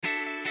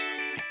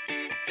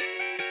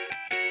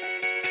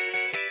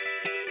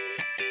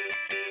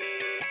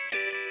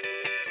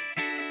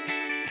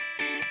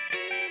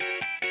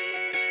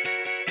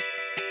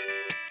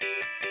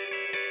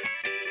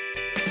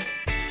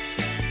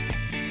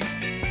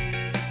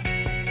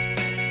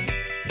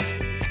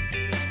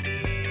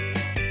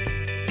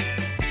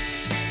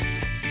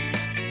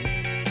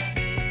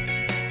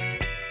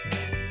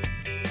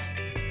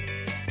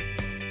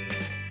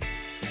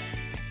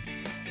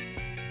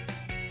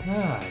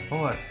Ah,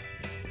 boy.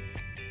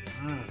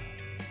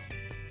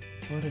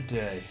 What a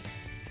day.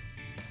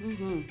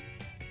 Mm-hmm.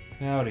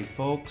 Howdy,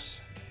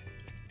 folks.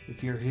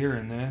 If you're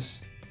hearing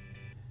this,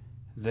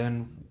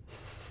 then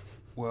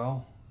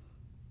we've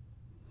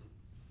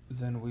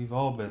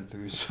all been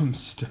through some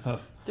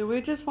stuff. Do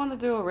we just want to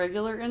do a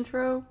regular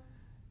intro?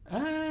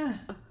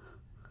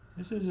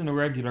 This isn't a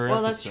regular episode.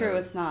 Well, that's true.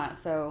 It's not,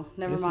 so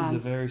never mind. This is a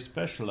very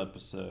special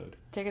episode.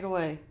 Take it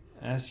away.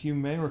 As you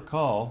may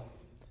recall,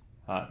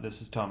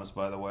 this is Thomas,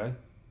 by the way.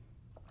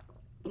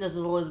 This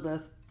is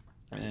Elizabeth.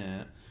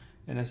 And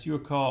as you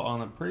recall,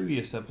 on the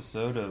previous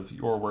episode of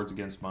Your Words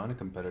Against Mine, a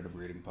competitive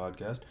reading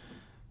podcast,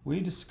 we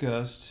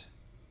discussed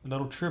a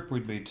little trip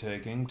we'd be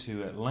taking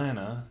to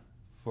Atlanta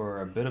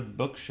for a bit of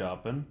book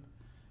shopping.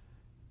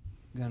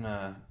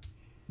 Gonna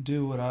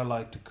do what I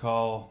like to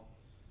call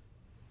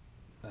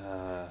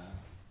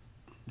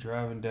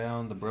driving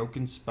down the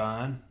Broken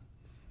Spine,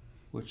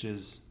 which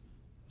is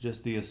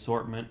just the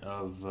assortment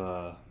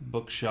of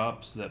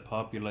bookshops that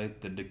populate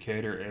the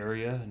Decatur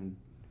area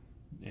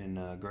in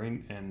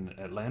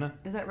Atlanta.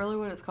 Is that really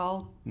what it's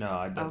called?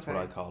 No, that's Okay.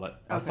 what I call it.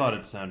 I Okay. thought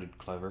it sounded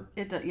clever.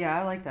 Yeah,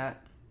 I like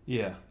that.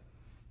 Yeah.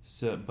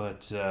 So,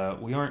 but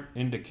we aren't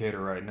in Decatur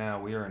right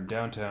now. We are in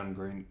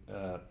downtown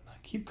I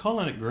keep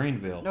calling it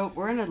Greenville. Nope,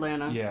 we're in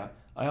Atlanta. Yeah.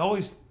 I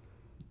always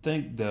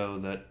think, though,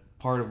 that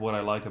part of what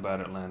I like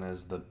about Atlanta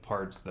is the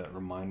parts that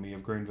remind me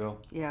of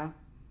Greenville. Yeah.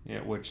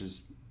 Yeah, which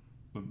is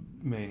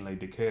mainly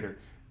Decatur.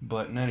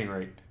 But at any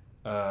rate,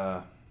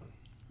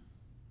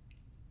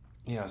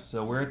 yeah,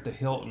 so we're at the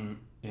Hilton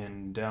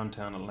in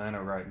downtown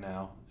Atlanta right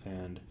now,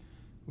 and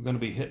we're going to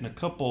be hitting a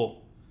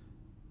couple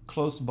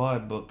close by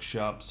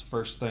bookshops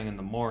first thing in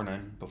the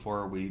morning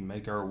before we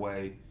make our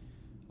way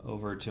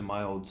over to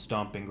my old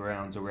stomping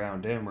grounds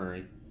around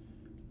Emory.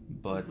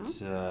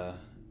 But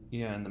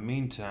yeah, in the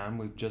meantime,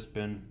 we've just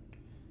been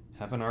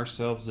having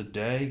ourselves a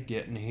day,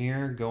 getting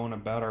here, going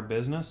about our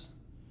business.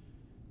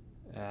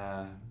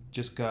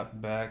 Just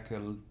got back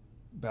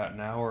about an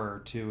hour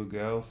or two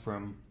ago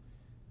from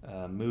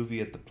a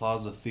movie at the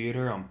Plaza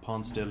Theater on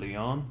Ponce de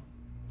Leon.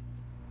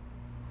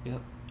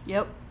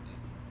 Yep.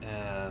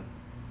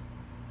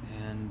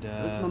 And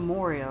It was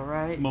Memoria,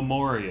 right?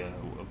 Memoria,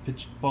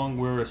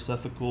 Pitchpongwira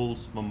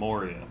Sethical's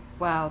Memoria.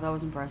 Wow, that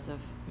was impressive.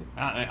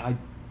 I'm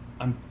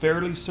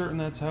fairly certain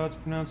that's how it's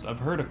pronounced. I've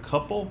heard a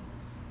couple.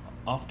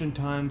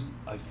 Oftentimes,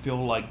 I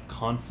feel like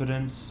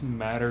confidence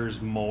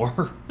matters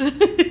more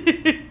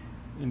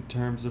in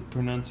terms of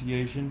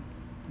pronunciation.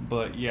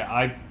 But yeah,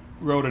 I've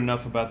wrote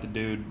enough about the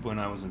dude when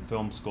I was in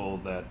film school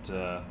that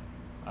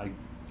I've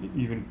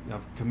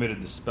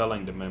committed the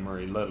spelling to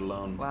memory, let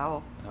alone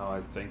Wow. how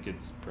I think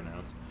it's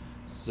pronounced.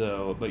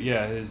 So, but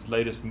yeah, his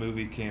latest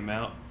movie came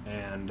out,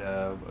 and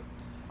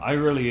I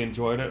really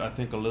enjoyed it. I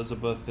think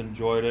Elizabeth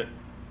enjoyed it.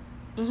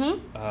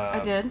 Mm-hmm. I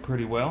did.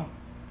 Pretty well.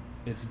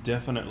 It's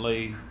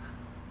definitely...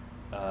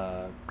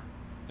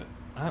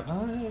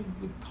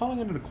 calling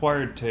it an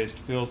acquired taste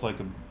feels like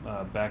a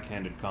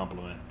backhanded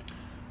compliment.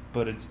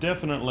 But it's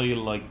definitely,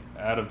 like,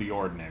 out of the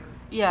ordinary.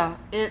 Yeah,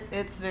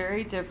 it's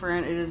very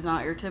different. It is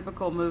not your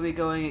typical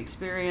movie-going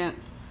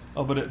experience.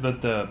 Oh, but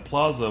the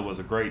Plaza was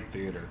a great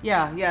theater.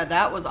 Yeah,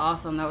 that was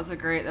awesome. That was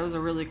a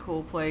really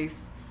cool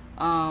place.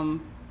 Yeah,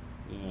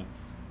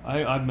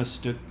 I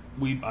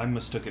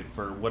mistook it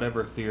for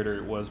whatever theater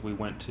it was we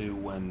went to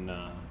when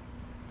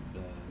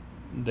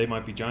They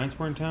Might Be Giants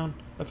were in town.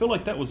 I feel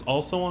like that was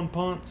also on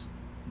Ponce,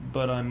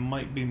 but I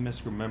might be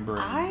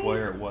misremembering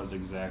where it was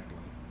exactly.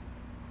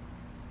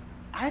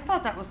 I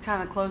thought that was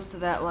kind of close to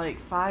that, like,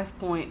 5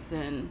 Points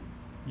in.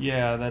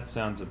 Yeah, that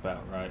sounds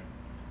about right.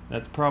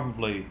 That's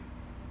probably...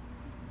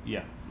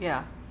 Yeah.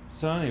 Yeah.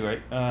 So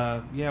anyway,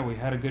 yeah, we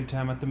had a good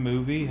time at the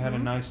movie. Had a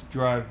nice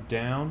drive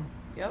down.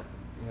 Yep.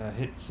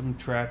 Hit some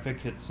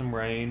traffic, hit some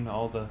rain,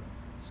 all the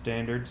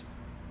standards.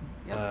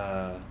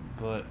 Yep.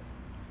 But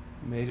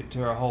made it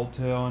to our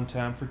hotel in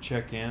time for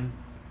check-in.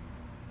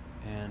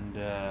 And,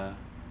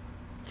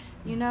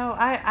 You know,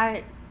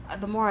 I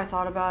the more I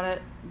thought about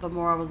it, the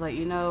more I was like,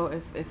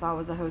 if I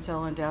was a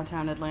hotel in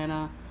downtown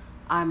Atlanta,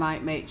 I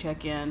might make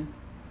check-in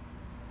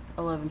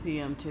 11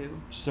 p.m. too.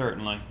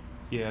 Certainly.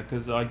 Yeah,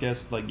 because I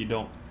guess, like, you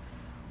don't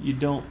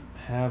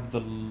have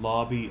the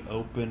lobby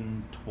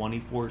open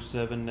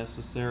 24/7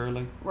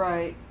 necessarily.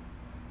 Right.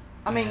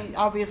 I mean,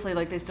 obviously,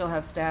 like, they still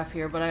have staff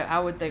here, but I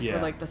would think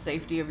for, like, the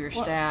safety of your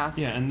staff.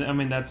 Yeah, and I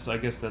mean, I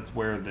guess that's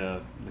where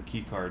the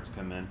key cards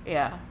come in.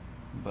 Yeah.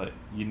 But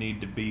you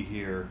need to be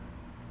here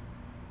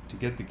to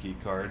get the key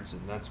cards,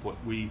 and that's what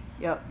we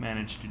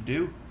managed to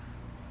do.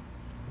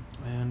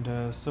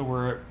 And so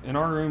we're in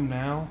our room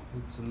now.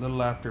 It's a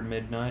little after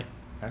midnight.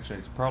 Actually,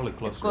 it's probably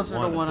closer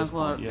to 1 at this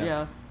point.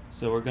 Yeah.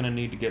 So we're going to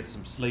need to get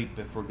some sleep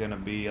if we're going to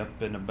be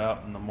up and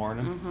about in the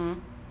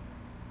morning.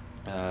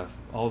 Mm-hmm.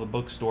 All the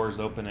bookstores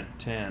open at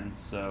 10,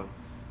 so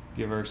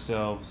give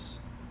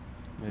ourselves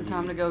Some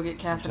time to go get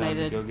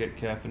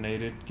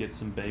caffeinated. Get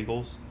some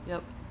bagels.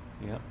 Yep.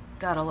 Yep.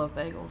 Gotta love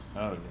bagels.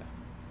 Oh, yeah.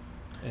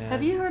 And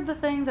have you heard the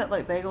thing that,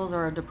 like, bagels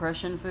are a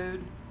depression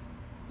food?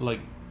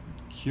 Like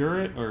cure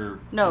it or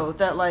No,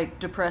 that like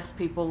depressed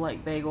people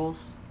like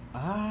bagels.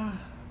 I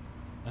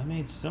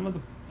mean, some of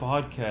the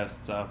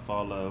podcasts I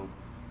follow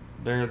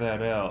bear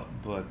that out,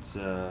 but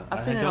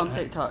I've seen it on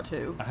TikTok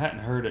too. I hadn't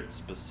heard it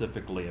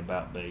specifically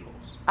about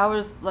bagels.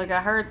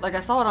 I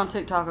saw it on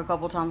TikTok a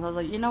couple times. I was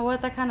like, you know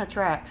what? That kind of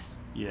tracks.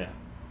 Yeah.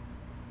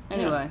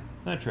 Anyway.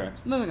 Yeah, that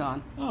tracks. Moving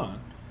on. Oh.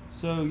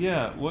 So,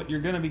 yeah, what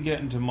you're going to be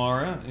getting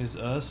tomorrow is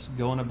us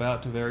going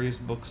about to various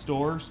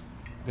bookstores.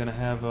 Going to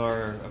have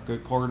our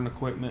recording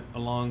equipment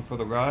along for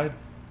the ride.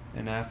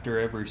 And after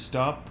every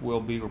stop, we'll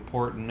be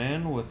reporting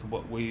in with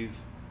what we've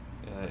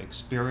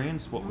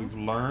experienced, what we've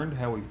learned,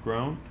 how we've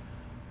grown.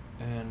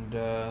 And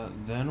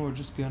then we're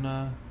just going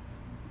to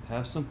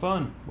have some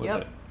fun with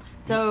it.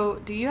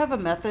 So, do you have a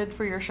method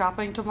for your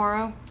shopping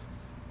tomorrow?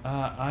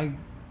 I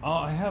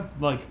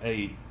have like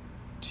a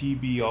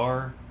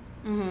TBR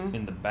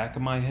in the back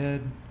of my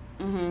head.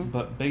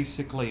 But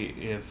basically,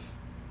 if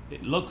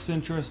it looks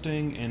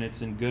interesting and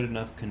it's in good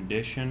enough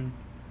condition,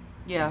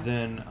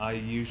 then I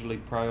usually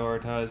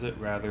prioritize it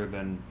rather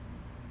than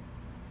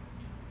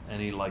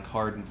any like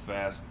hard and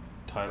fast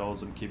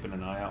titles I'm keeping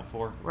an eye out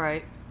for.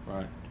 Right.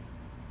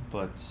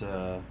 But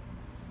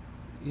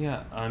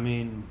yeah, I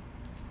mean,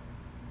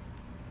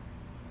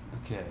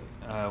 okay,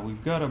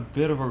 we've got a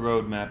bit of a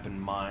roadmap in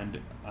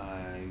mind.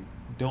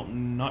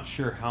 Not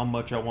sure how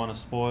much I want to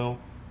spoil,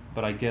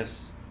 but I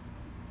guess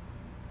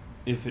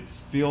if it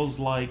feels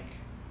like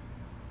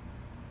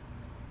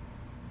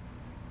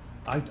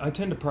I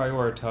tend to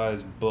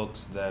prioritize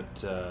books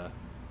that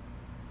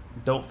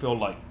don't feel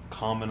like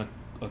common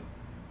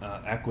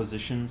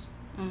acquisitions.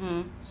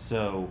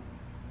 So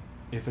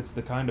if it's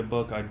the kind of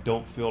book I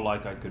don't feel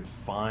like I could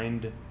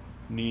find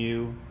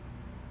new,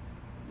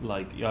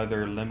 like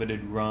either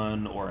limited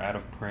run or out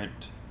of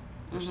print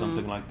or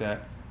something like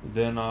that,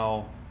 then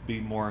I'll be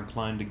more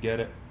inclined to get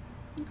it.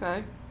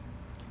 Okay.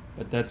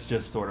 But that's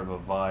just sort of a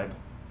vibe.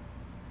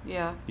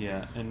 Yeah.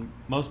 Yeah, and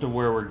most of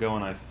where we're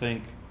going, I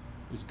think,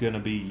 is going to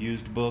be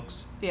used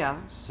books. Yeah.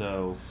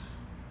 So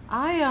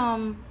I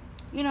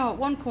at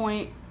one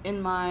point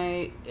in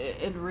my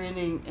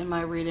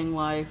reading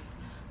life,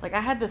 like I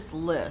had this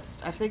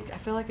list. I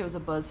feel like it was a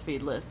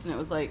BuzzFeed list, and it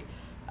was like,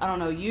 I don't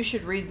know, you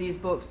should read these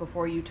books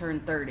before you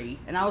turn 30.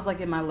 And I was like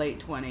in my late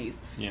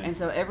 20s. Yeah. And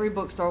so every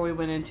bookstore we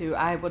went into,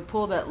 I would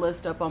pull that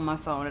list up on my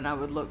phone and I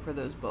would look for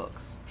those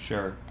books.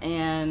 Sure.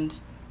 And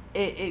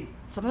it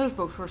some of those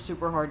books were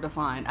super hard to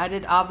find. I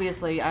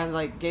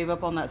like gave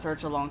up on that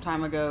search a long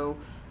time ago.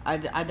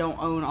 I don't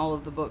own all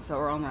of the books that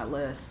were on that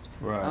list.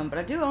 Right. But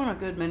I do own a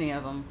good many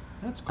of them.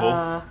 That's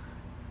cool.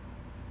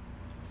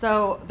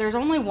 So there's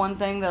only one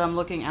thing that I'm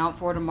looking out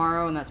for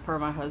tomorrow, and that's per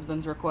my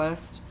husband's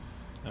request.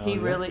 He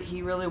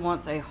really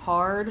wants a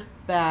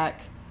hardback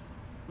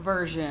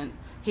version.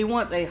 He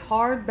wants a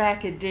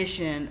hardback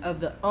edition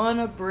of the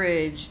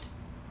unabridged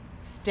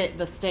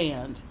The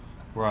Stand.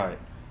 Right.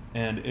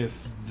 And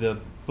if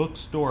the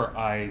bookstore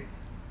I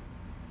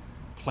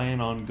plan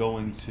on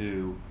going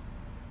to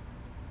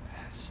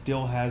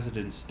still has it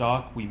in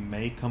stock, we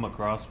may come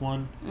across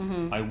one.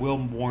 I will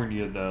warn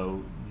you,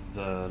 though,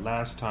 the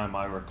last time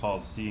I recall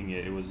seeing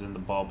it, it was in the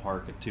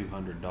ballpark at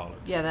 $200.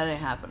 Yeah, that ain't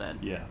happening.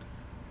 Yeah.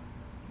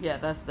 Yeah,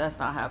 that's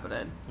not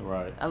happening.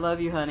 Right. I love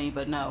you, honey,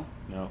 but no.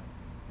 No.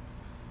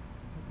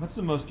 What's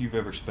the most you've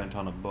ever spent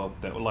on a book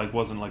that like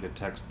wasn't like a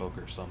textbook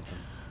or something?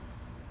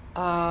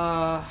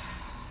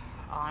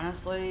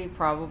 Honestly,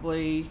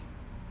 probably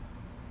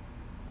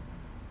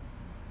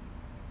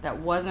that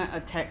wasn't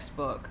a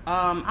textbook.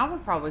 I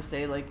would probably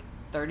say like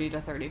 $30 to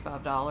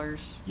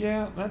 $35.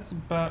 Yeah, that's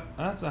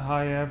a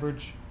high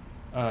average.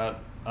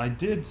 I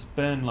did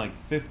spend like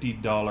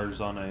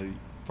 $50 on a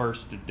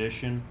first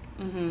edition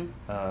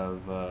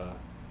of the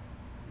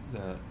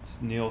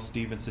Neil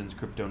Stephenson's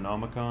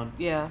Cryptonomicon.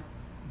 Yeah.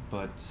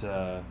 But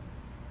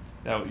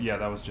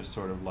that was just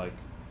sort of like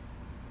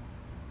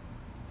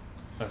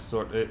that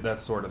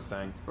sort of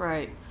thing.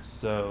 Right.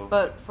 So.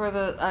 But for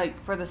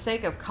the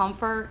sake of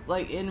comfort,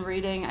 like in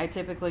reading, I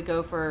typically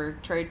go for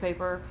trade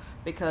paper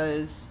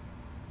because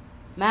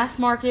mass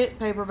market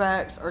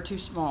paperbacks are too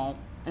small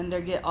and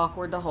they get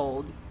awkward to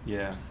hold.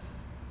 Yeah.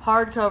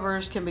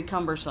 Hardcovers can be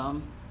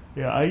cumbersome.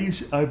 Yeah,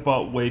 I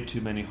bought way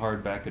too many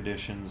hardback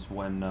editions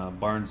when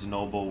Barnes &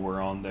 Noble were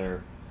on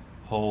their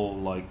whole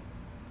like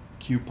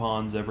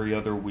coupons every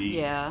other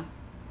week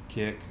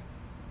kick.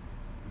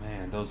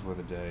 Man, those were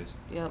the days.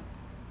 Yep.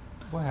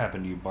 What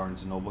happened to you,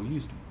 Barnes & Noble? You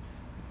used to...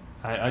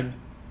 I don't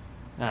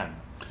know.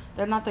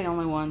 They're not the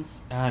only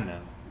ones. I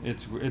know.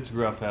 It's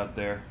rough out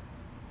there.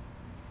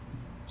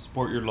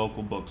 Support your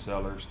local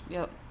booksellers.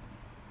 Yep.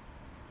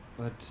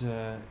 But,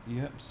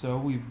 yep, so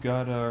we've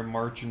got our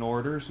marching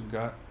orders. We've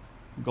got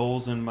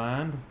goals in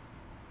mind.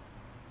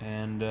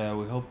 And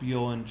we hope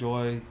you'll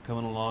enjoy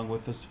coming along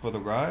with us for the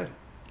ride.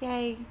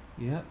 Yay.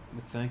 Yep.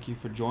 Thank you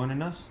for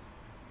joining us.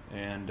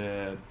 And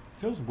it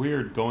feels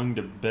weird going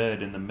to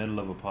bed in the middle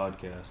of a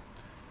podcast.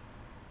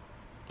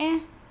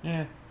 Eh.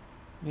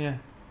 Yeah.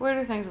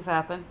 Weirder things have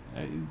happened.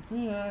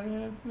 Yeah,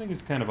 I think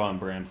it's kind of on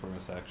brand for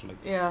us, actually.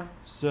 Yeah.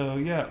 So,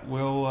 yeah,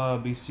 we'll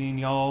be seeing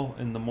y'all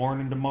in the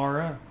morning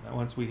tomorrow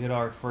once we hit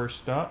our first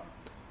stop.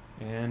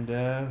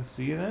 And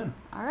see you then.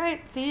 All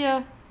right. See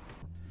ya.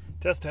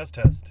 Test, test,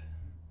 test.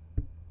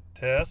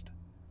 Test.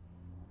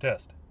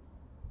 Test.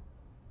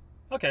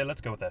 Okay, let's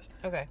go with this.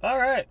 Okay. All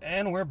right,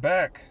 and we're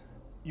back.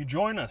 You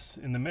join us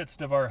in the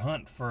midst of our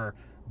hunt for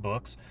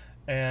books.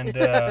 And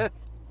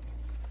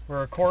we're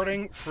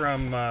recording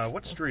from,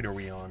 what street are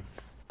we on?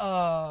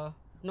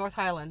 North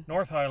Highland.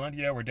 North Highland,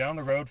 yeah. We're down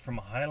the road from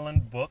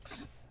Highland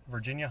Books,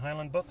 Virginia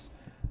Highland Books.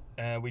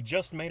 We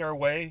just made our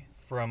way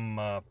from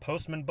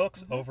Postman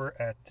Books over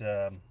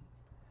at,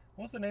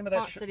 what was the name of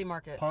that? Ponce City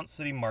Market. Ponce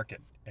City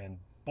Market. And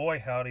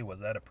boy, howdy, was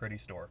that a pretty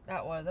store.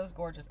 That was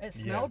gorgeous. It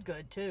smelled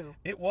good, too.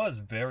 It was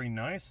very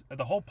nice.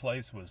 The whole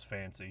place was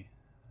fancy.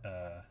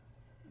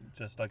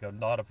 Just like a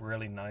lot of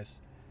really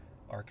nice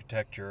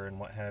architecture and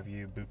what have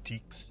you,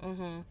 boutiques.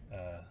 Mm-hmm.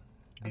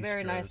 A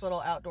very nice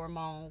little outdoor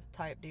mall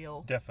type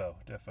deal. Defo.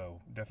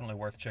 Definitely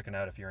worth checking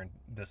out if you're in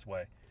this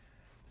way.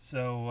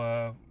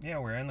 So, yeah,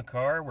 we're in the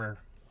car. We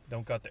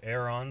don't got the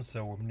air on,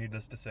 so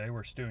needless to say,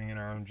 we're stewing in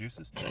our own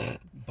juices.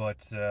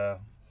 But I'm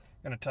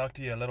going to talk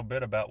to you a little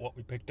bit about what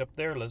we picked up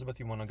there. Elizabeth,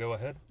 you want to go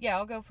ahead? Yeah,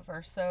 I'll go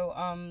first. So,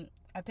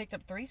 I picked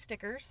up 3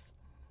 stickers.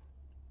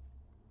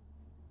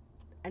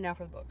 And now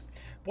for the books.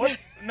 What?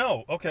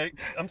 No. Okay.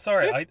 I'm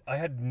sorry. I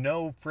had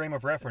no frame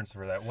of reference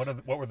for that.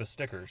 What were the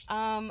stickers?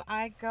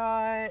 I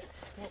got...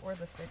 What were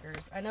the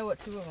stickers? I know what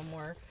 2 of them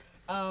were.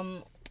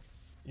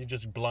 You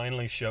just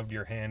blindly shoved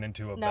your hand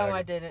into a bag. No,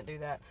 I didn't do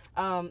that.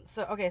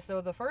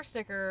 So the first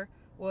sticker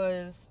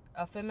was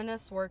 "A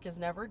feminist's work is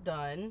never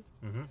done."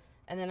 Mm-hmm.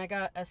 And then I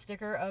got a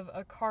sticker of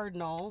a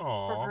cardinal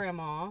for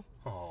Grandma.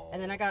 Aww.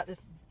 And then I got this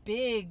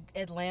big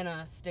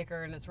Atlanta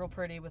sticker, and it's real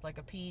pretty with like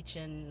a peach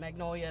and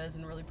magnolias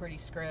and really pretty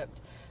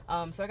script.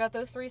 So I got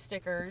those 3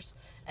 stickers.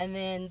 And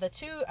then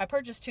I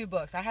purchased 2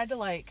 books. I had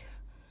to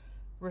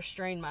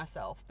restrain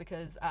myself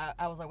because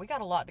I was like, we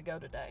got a lot to go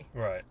today.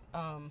 Right.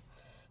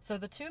 So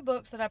the 2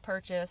 books that I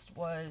purchased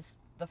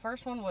the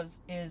first one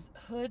is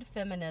Hood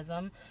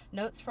Feminism,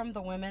 Notes from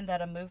the Women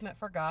That a Movement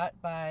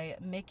Forgot by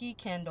Mickey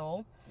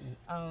Kendall.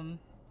 And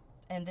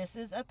this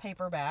is a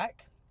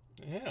paperback.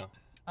 Yeah.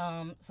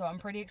 So I'm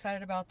pretty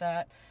excited about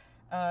that.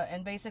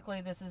 And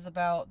basically this is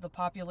about the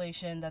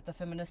population that the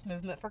feminist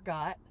movement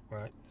forgot.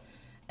 Right.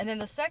 And then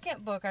the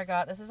second book I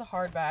got, this is a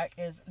hardback,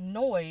 is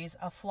Noise,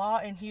 A Flaw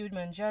in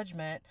Human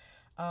Judgment,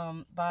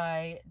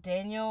 by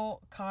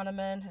Daniel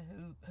Kahneman,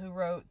 who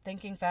wrote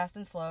Thinking Fast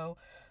and Slow,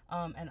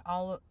 and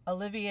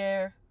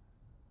Olivier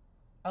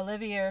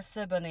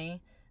Sibony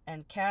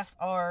and Cass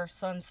R.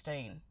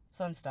 Sunstein.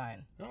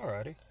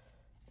 Alrighty.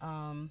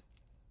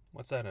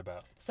 What's that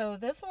about? So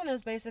this one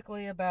is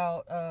basically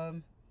about...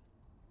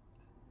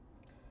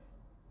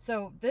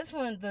 So this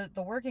one,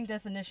 the working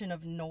definition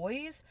of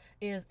noise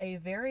is a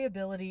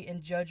variability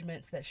in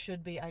judgments that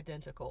should be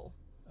identical.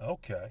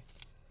 Okay.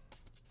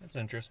 That's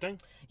interesting.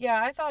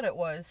 Yeah, I thought it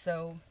was,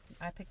 so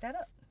I picked that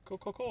up.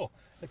 Cool.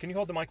 Hey, can you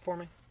hold the mic for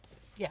me?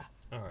 Yeah.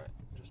 All right.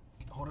 Just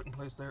hold it in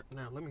place there.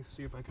 Now, let me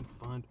see if I can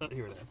find... Oh,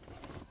 here it is.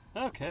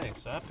 Okay,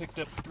 so I picked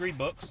up 3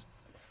 books.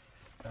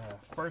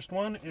 First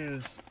one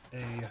is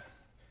a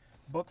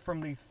book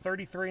from the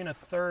 33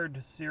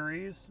 1/3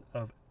 series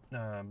of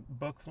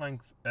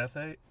book-length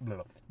essays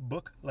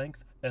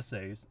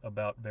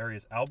about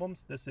various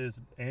albums. This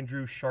is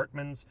Andrew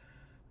Schartman's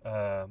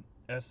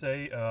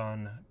essay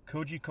on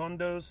Koji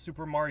Kondo's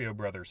Super Mario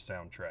Brothers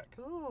soundtrack.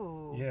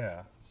 Ooh.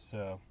 Yeah,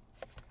 so...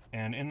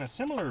 And in a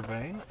similar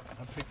vein,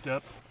 I picked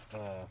up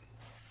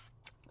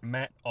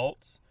Matt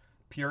Alt's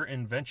Pure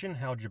Invention,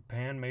 How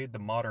Japan Made the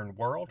Modern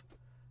World.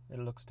 It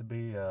looks to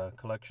be a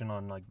collection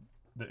on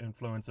the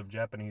influence of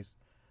Japanese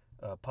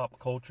pop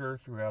culture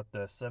throughout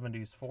the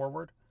 70s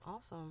forward.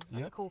 Awesome.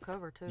 That's a cool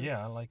cover, too.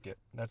 Yeah, I like it.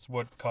 That's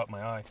what caught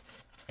my eye.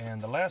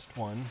 And the last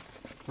one,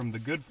 from the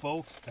good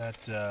folks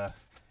at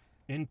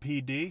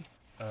NPD,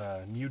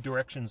 New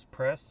Directions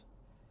Press,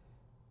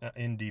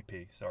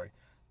 NDP, sorry.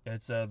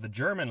 It's The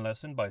German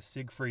Lesson by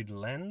Siegfried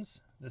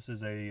Lenz. This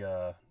is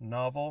a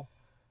novel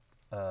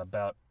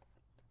about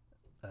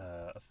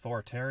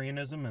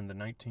authoritarianism in the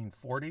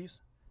 1940s.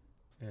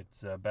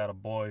 It's about a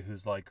boy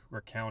who's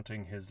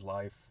recounting his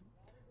life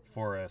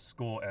for a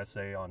school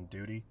essay on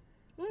duty.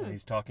 And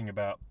he's talking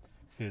about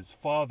his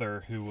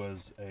father, who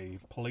was a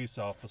police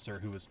officer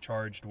who was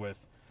charged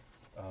with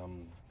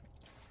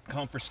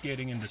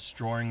confiscating and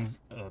destroying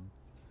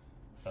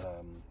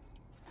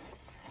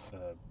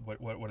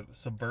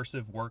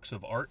subversive works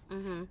of art,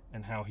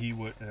 and how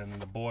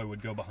the boy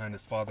would go behind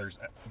his father's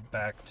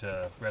back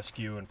to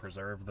rescue and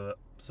preserve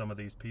some of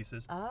these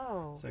pieces.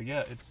 Oh. So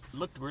yeah, it's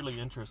looked really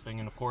interesting,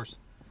 and of course,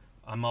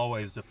 I'm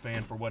always a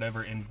fan for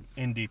whatever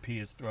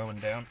NDP is throwing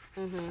down.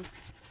 Mm-hmm.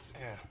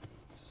 Yeah.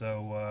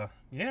 So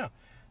yeah,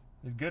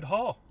 a good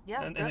haul.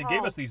 Yeah, and they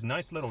gave us these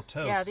nice little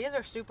totes. Yeah, these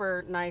are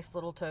super nice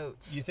little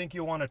totes. You think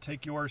you'll want to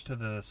take yours to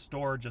the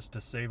store just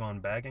to save on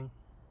bagging?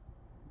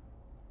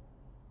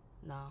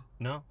 No.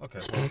 No? Okay,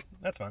 well,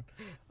 that's fine.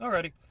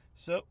 Alrighty.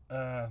 So,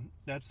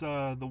 that's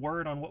the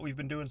word on what we've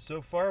been doing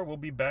so far. We'll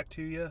be back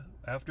to you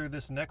after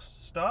this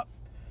next stop.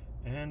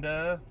 And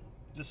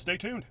just stay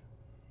tuned.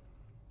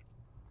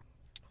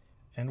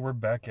 And we're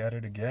back at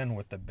it again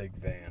with the big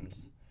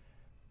vans.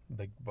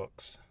 Big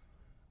books.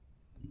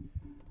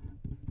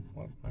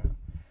 What?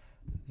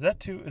 Is that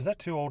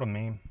too old a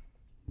meme?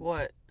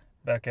 What?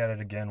 Back at it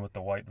again with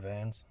the white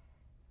vans.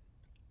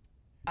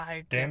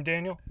 Damn,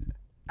 Daniel?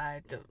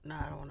 I don't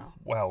know.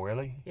 Wow,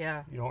 really?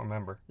 Yeah. You don't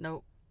remember?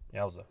 Nope.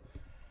 Yowza.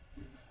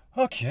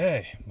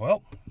 Okay,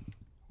 well,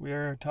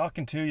 we're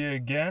talking to you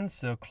again,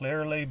 so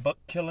clearly book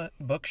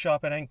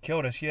shopping ain't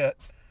killed us yet.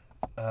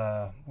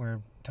 We're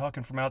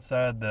talking from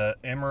outside the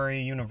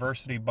Emory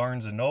University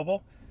Barnes &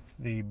 Noble,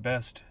 the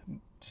best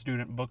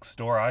student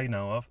bookstore I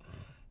know of.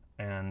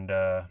 And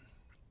we're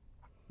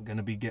going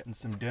to be getting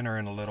some dinner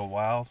in a little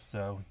while,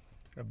 so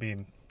it'll be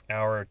an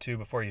hour or two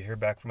before you hear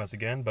back from us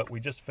again. But we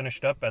just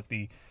finished up at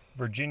the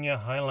Virginia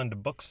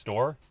Highland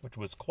Bookstore, which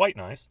was quite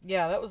nice.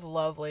 Yeah, that was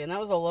lovely, and that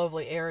was a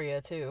lovely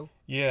area, too.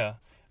 Yeah,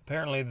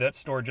 apparently that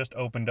store just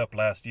opened up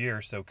last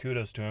year, so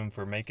kudos to him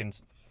for making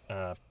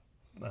a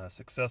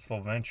successful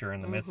venture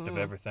in the midst of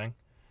everything.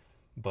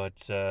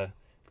 But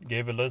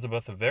gave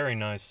Elizabeth a very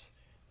nice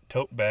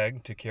tote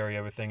bag to carry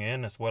everything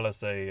in, as well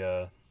as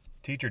a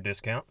teacher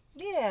discount.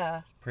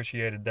 Yeah.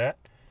 Appreciated that.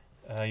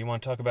 You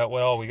want to talk about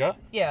what all we got?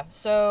 Yeah,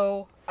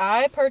 so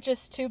I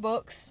purchased 2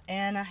 books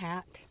and a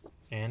hat.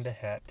 And a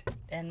hat.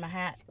 And my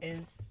hat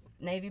is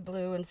navy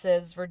blue and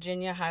says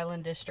Virginia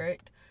Highland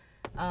District.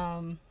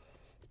 And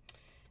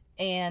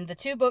the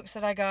 2 books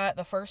that I got,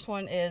 the first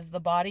one is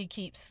The Body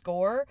Keeps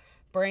Score,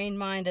 Brain,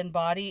 Mind, and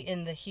Body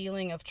in the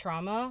Healing of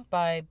Trauma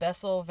by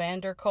Bessel van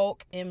der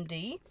Kolk,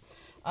 MD.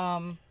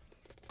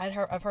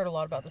 I've heard a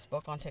lot about this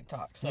book on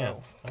TikTok. So yeah,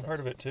 I've heard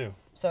of it too.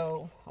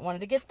 So I wanted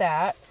to get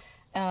that.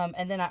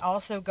 And then I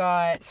also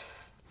got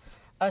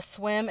A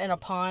Swim in a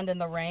Pond in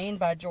the Rain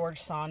by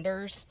George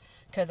Saunders.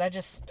 Because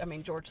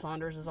George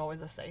Saunders is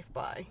always a safe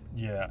buy.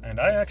 Yeah, and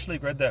I actually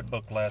read that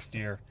book last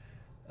year.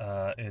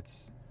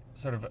 It's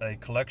sort of a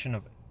collection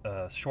of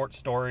short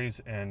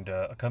stories and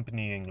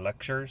accompanying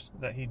lectures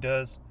that he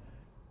does.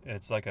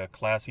 It's like a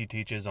class he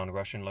teaches on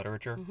Russian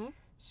literature. Mm-hmm.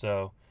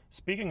 So,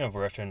 speaking of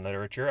Russian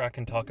literature, I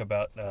can talk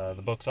about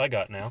the books I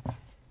got now.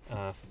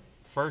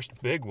 First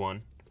big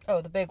one.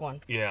 Oh, the big one.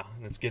 Yeah,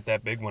 let's get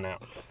that big one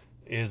out.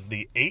 Is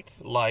The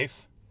Eighth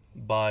Life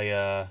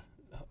by...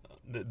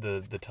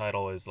 The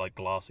title is like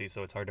glossy,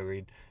 so it's hard to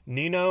read.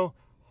 Nino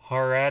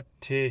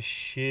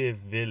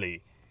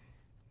Haratishvili.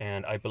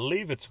 And I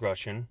believe it's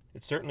Russian.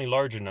 It's certainly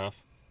large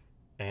enough.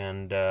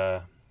 And,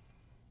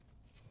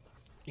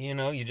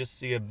 you just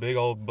see a big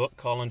old book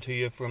calling to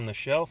you from the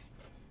shelf.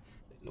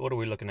 What are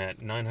we looking at?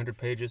 900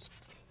 pages?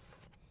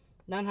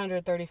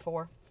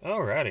 934.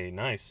 Alrighty,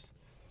 nice.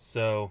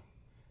 So,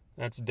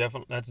 that's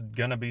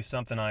gonna be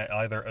something I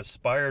either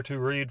aspire to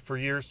read for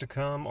years to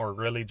come or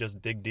really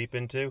just dig deep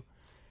into.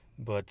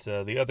 But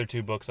the other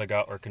 2 books I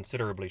got are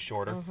considerably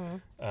shorter.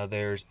 Mm-hmm.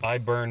 There's I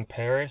Burn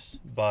Paris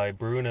by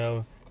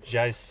Bruno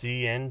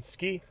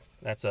Jasienski.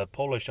 That's a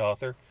Polish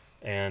author.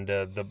 And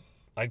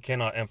I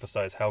cannot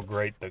emphasize how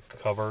great the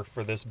cover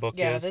for this book is.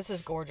 Yeah, this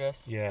is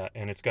gorgeous. Yeah,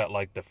 and it's got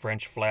like the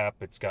French flap.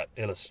 It's got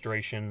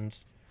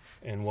illustrations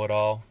and what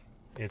all.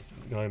 It's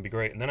going to be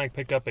great. And then I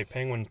picked up a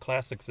Penguin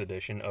Classics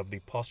edition of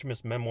the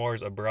Posthumous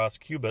Memoirs of Brás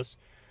Cubas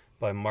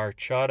by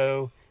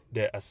Machado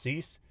de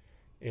Assis.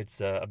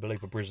 It's, I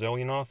believe, a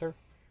Brazilian author,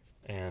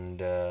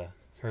 and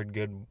heard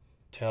good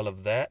tell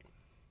of that.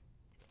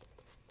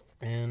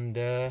 And,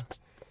 yeah,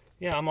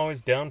 I'm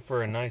always down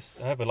for I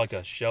have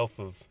a shelf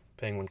of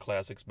Penguin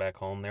Classics back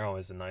home. They're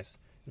always a nice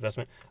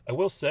investment. I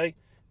will say,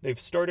 they've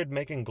started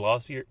making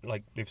glossier,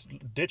 they've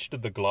ditched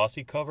the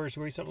glossy covers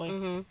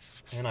recently,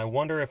 and I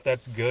wonder if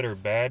that's good or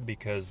bad,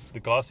 because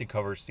the glossy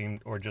covers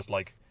were just,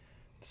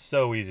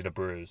 so easy to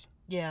bruise.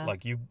 Yeah.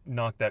 Like, you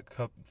knock that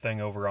thing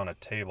over on a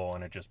table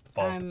and it just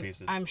falls to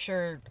pieces. I'm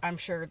sure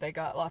they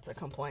got lots of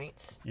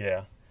complaints.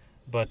 Yeah.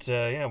 But,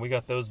 yeah, we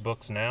got those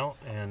books now,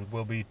 and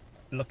we'll be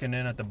looking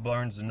in at the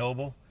Barnes &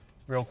 Noble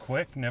real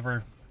quick.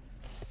 Never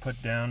put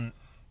down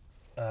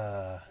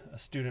a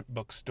student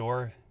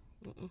bookstore.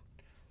 Mm-mm.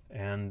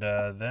 And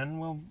then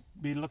we'll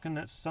be looking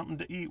at something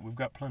to eat. We've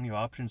got plenty of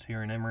options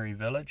here in Emory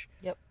Village.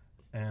 Yep.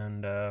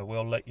 And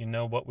we'll let you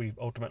know what we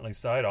ultimately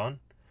decide on.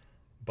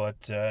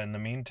 But in the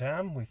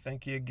meantime, we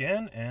thank you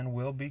again, and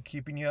we'll be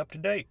keeping you up to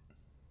date.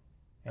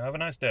 Have a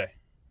nice day.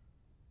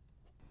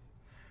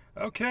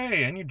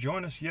 Okay, and you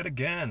join us yet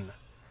again.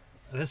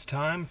 This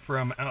time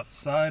from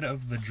outside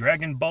of the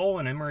Dragon Bowl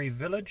in Emory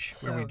Village,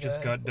 where we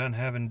just got done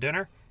having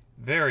dinner.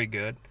 Very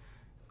good.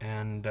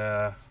 And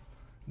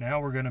now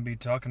we're going to be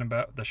talking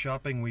about the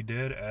shopping we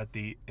did at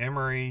the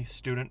Emory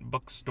Student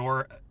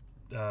Bookstore,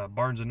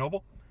 Barnes &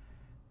 Noble.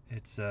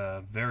 It's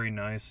very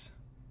nice.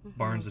 Mm-hmm.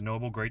 Barnes &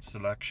 Noble, great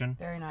selection.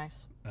 Very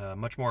nice.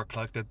 Much more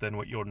eclectic than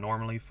what you'll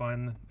normally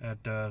find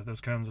at those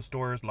kinds of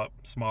stores. A lot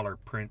smaller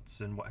prints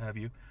and what have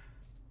you.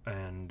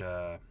 And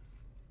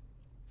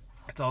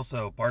It's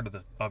also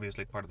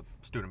obviously part of the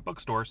student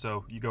bookstore.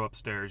 So you go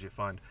upstairs, you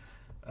find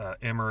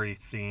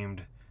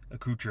Emory-themed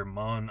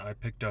accoutrement. I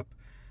picked up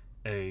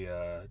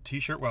a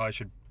T-shirt. Well, I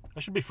should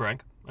be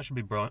frank. I should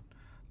be blunt.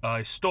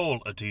 I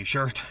stole a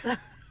T-shirt.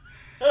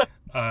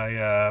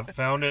 I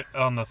found it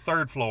on the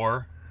 3rd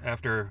floor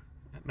after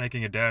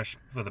making a dash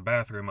for the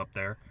bathroom up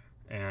there,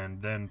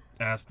 and then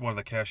asked one of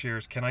the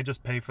cashiers, "Can I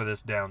just pay for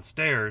this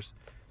downstairs?"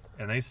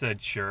 And they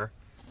said sure.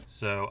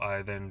 So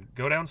I then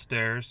go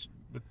downstairs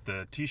with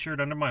the T-shirt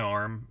under my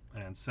arm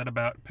and set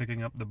about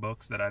picking up the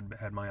books that I'd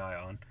had my eye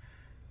on,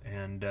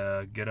 and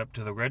get up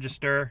to the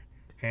register,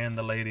 hand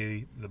the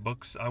lady the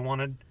books I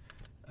wanted,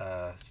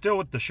 still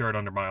with the shirt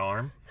under my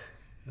arm.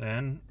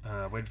 Then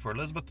waited for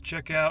Elizabeth to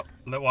check out.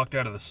 Walked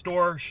out of the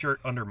store, shirt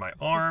under my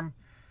arm,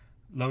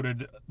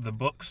 loaded the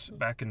books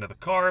back into the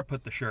car,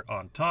 put the shirt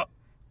on top,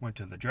 went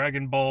to the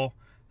Dragon Ball,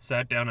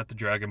 sat down at the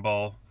Dragon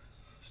Ball,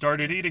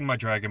 started eating my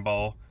Dragon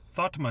Ball,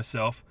 thought to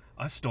myself,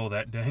 I stole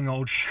that dang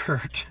old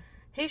shirt.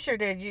 He sure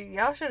did.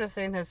 Y'all should have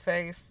seen his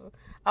face.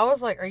 I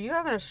was like, are you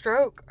having a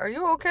stroke? Are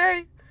you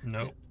okay?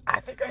 No.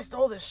 I think I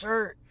stole this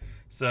shirt.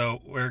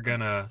 So we're going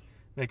to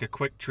make a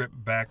quick trip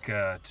back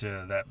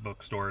to that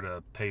bookstore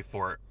to pay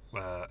for it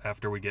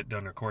after we get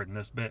done recording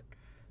this bit.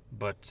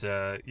 But,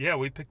 yeah,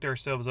 we picked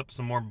ourselves up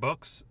some more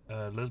books.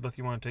 Elizabeth,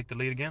 you want to take the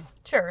lead again?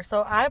 Sure.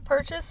 So I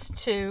purchased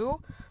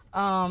 2.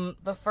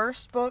 The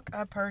first book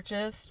I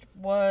purchased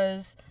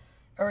is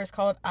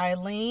called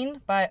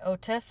Eileen by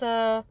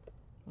Otessa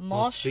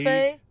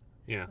Moshfegh.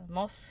 Yeah.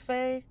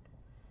 Moshfegh.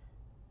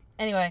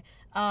 Anyway,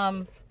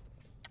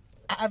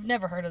 I've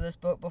never heard of this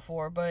book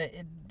before, but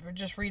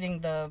just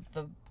reading the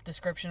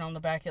description on the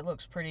back, it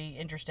looks pretty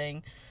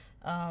interesting.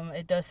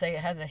 It does say it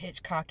has a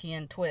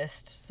Hitchcockian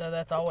twist, so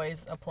that's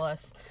always a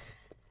plus.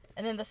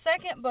 And then the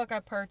second book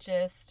I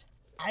purchased,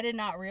 I did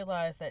not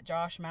realize that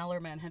Josh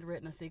Malerman had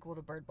written a sequel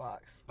to Bird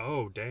Box.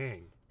 Oh,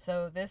 dang.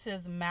 So this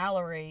is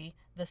Mallory,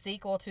 the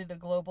sequel to the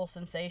global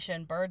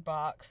sensation Bird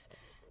Box.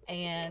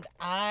 And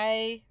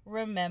I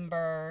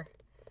remember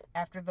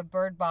after the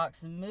Bird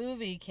Box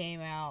movie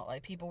came out,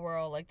 like, people were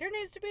all like, there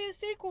needs to be a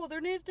sequel, there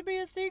needs to be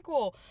a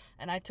sequel.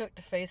 And I took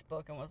to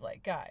Facebook and was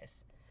like,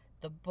 guys,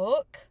 the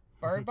book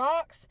Bird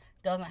Box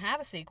doesn't have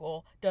a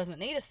sequel, doesn't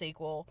need a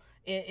sequel.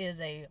 It is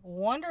a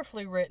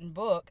wonderfully written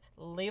book.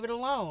 Leave it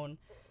alone.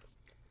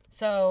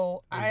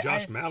 So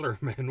Josh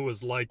Malerman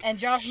was like, and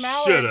Josh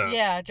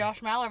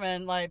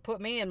Malerman like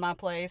put me in my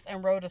place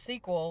and wrote a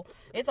sequel.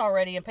 It's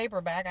already in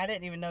paperback. I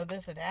didn't even know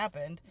this had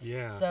happened.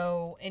 Yeah.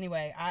 So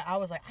anyway, I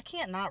was like, I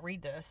can't not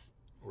read this.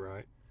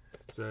 Right.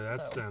 So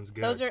that sounds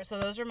good. Those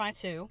are my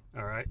 2.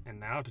 All right, and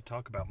now to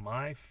talk about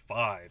my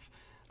 5.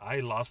 I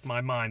lost my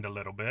mind a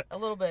little bit. A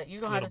little bit.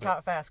 You're gonna have to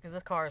talk fast because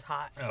this car is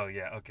hot. Oh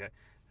yeah. Okay.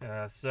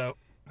 So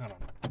hold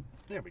on.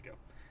 There we go.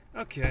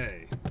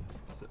 Okay.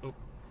 So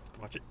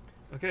watch it.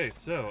 Okay,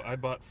 so I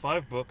bought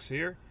 5 books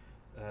here.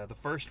 The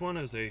first one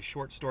is a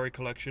short story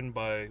collection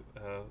by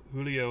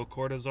Julio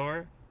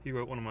Cortázar. He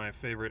wrote one of my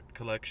favorite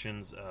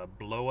collections,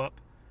 Blow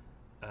Up,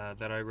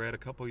 that I read a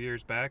couple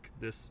years back.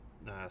 This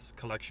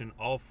collection,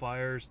 All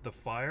Fires the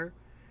Fire,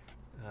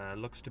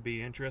 looks to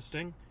be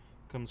interesting.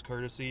 Comes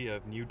courtesy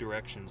of New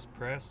Directions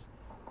Press,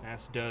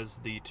 as does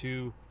the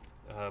 2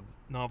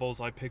 novels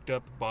I picked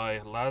up by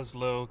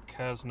Laszlo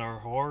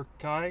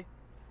Krasznahorkai.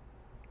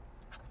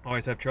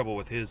 Always have trouble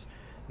with his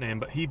name,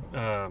 but he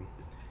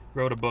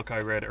wrote a book I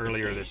read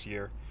earlier this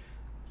year,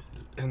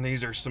 and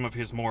these are some of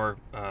his more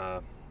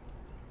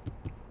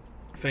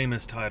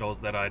famous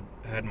titles that I'd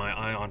had my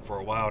eye on for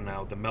a while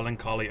now: The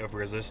Melancholy of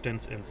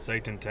Resistance and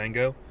Satan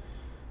Tango,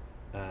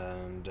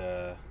 and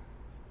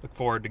look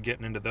forward to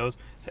getting into those.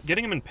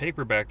 Getting them in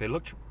paperback, they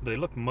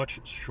look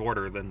much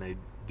shorter than they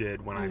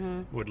did when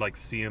I would like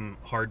see them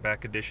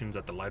hardback editions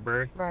at the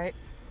library. Right.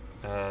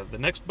 The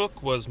next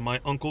book was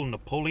My Uncle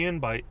Napoleon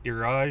by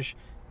Iraj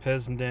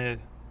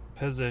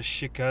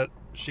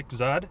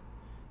Pezeshikzad.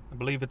 I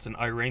believe it's an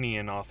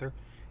Iranian author,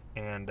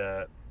 and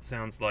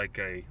sounds like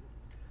a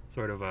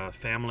sort of a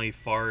family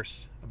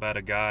farce about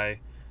a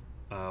guy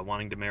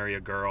wanting to marry a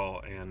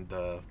girl and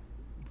the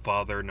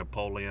father,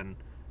 Napoleon,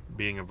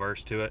 being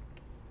averse to it.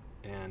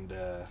 And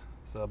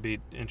so I'll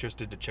be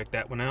interested to check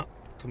that one out.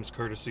 Comes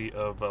courtesy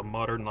of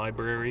Modern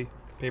Library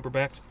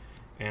paperbacks.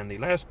 And the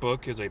last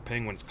book is a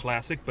Penguins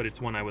classic, but it's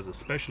one I was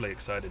especially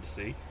excited to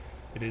see.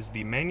 It is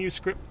The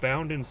Manuscript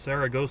Found in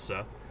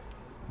Saragossa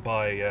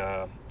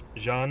by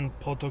Jan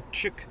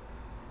Potočnik,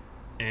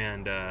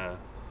 and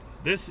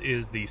this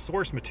is the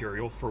source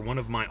material for one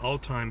of my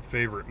all-time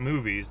favorite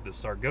movies, the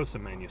Saragossa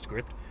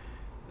Manuscript,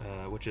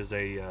 which is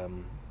a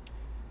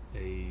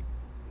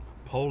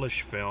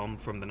Polish film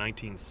from the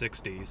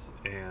 1960s,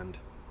 and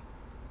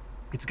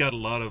it's got a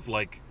lot of,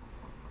 like,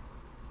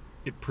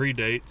 it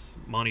predates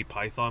Monty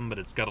Python, but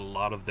it's got a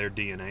lot of their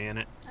DNA in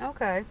it.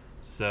 Okay.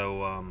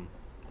 So,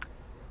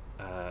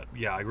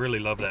 yeah, I really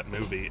love that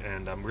movie,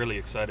 and I'm really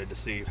excited to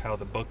see how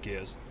the book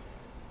is.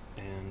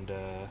 And,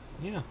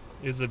 yeah,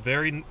 it's a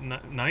very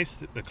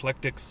nice,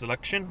 eclectic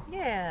selection.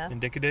 Yeah.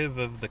 Indicative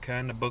of the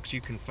kind of books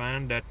you can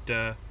find at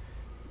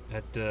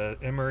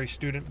Emory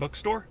Student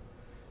Bookstore.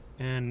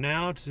 And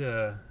now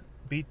to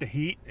beat the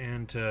heat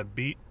and to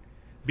beat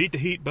the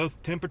heat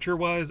both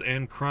temperature-wise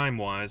and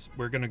crime-wise,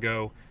 we're going to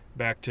go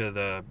back to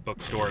the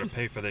bookstore to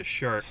pay for this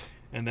shirt,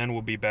 and then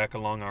we'll be back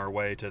along our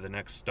way to the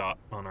next stop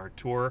on our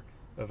tour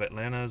of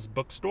Atlanta's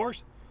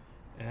bookstores.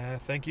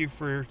 Thank you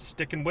for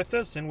sticking with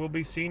us, and we'll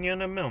be seeing you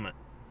in a moment.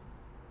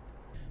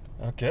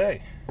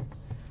 Okay.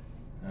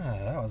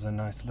 That was a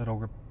nice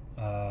little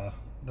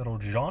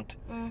jaunt.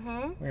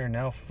 Mm-hmm. We are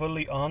now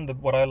fully on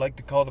what I like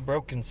to call the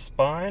Broken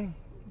Spine,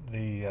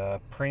 the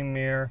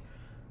premier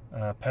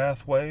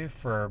pathway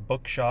for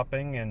book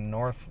shopping in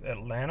North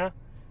Atlanta.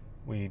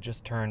 We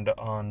just turned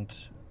on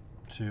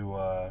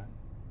to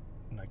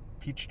like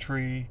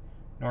Peachtree,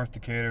 North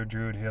Decatur,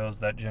 Druid Hills,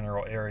 that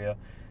general area.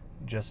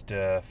 Just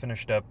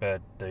finished up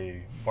at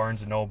the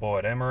Barnes & Noble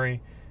at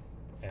Emory,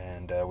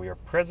 and we are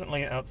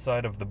presently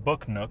outside of the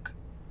Book Nook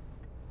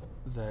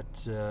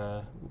that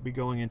we'll be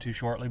going into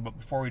shortly. But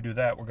before we do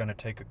that, we're going to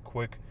take a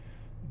quick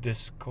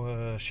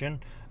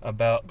discussion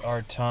about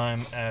our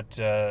time at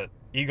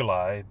Eagle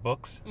Eye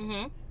Books.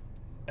 Mm-hmm.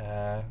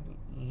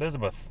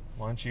 Elizabeth,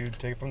 why don't you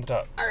take it from the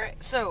top? All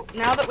right. So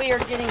now that we are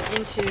getting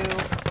into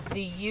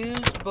the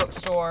used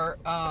bookstore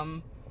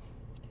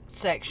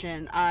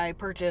section, I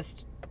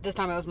purchased. This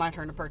time it was my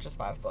turn to purchase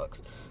 5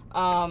 books.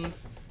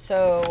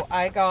 So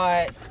I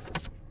got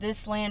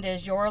This Land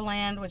Is Your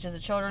Land, which is a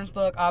children's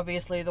book.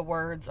 Obviously, the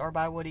words are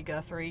by Woody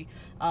Guthrie.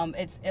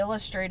 It's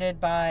illustrated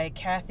by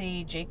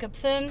Kathy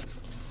Jacobson.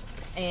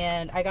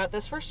 And I got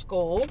this for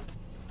school.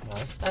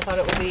 Nice. I thought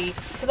it would be...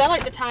 Because I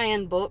like to tie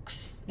in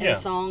books and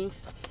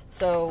songs.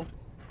 So,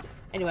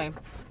 anyway.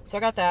 So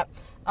I got that.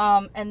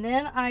 And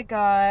then I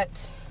got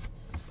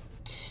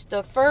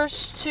the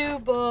first 2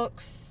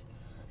 books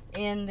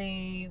in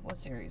the... What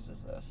series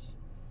is this?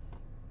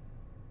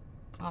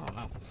 I don't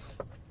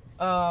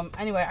know.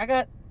 Anyway, I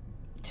got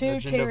 2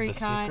 Legend Terry of the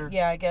Kind. Seeker?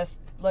 Yeah, I guess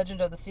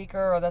Legend of the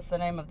Seeker, or that's the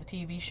name of the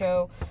TV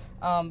show.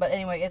 But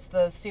anyway, it's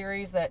the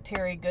series that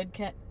Terry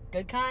Goodkind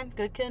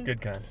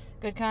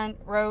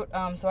wrote.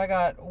 So I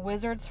got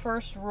Wizard's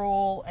First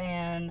Rule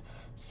and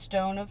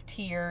Stone of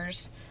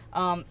Tears.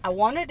 I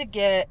wanted to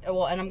get,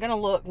 and I'm going to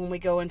look when we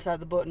go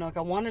inside the Book Nook,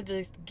 I wanted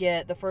to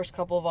get the first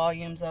couple of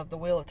volumes of the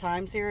Wheel of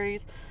Time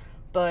series,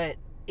 but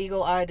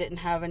Eagle Eye didn't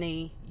have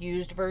any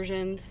used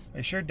versions. Are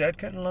you sure Dad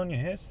couldn't loan you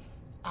his?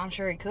 I'm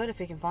sure he could if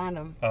he can find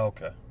them. Oh,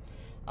 okay.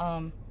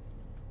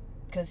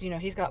 Because,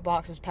 he's got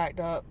boxes packed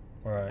up.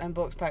 Right. And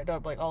books packed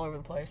up, like, all over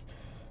the place.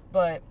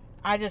 But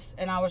I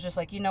was just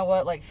like, you know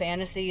what? Like,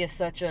 fantasy is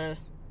such a...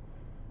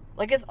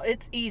 Like,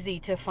 it's easy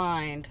to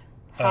find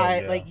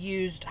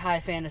used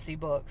high fantasy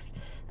books.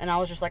 And I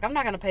was just like, I'm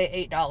not going to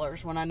pay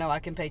 $8 when I know I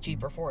can pay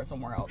cheaper for it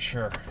somewhere else.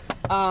 Sure.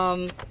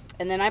 And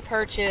then I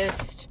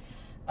purchased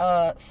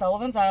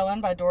Sullivan's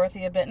Island by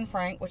Dorothea Benton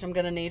Frank, which I'm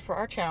going to need for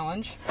our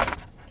challenge.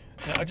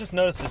 Now, I just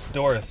noticed it's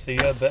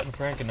Dorothea Benton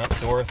Frank and not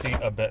Dorothy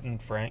Benton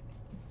Frank.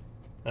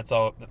 That's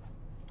all.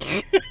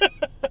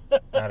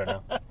 I don't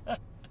know.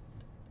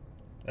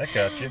 That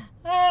got you.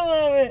 I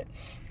love it.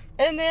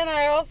 And then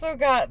I also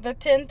got the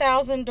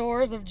 10,000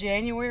 Doors of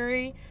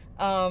January.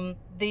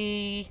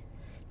 The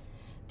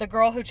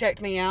girl who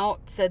checked me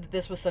out said that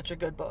this was such a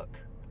good book.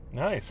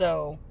 Nice.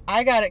 So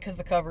I got it because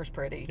the cover's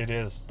pretty. It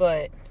is.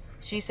 But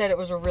she said it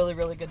was a really,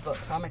 really good book,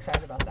 so I'm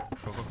excited about that.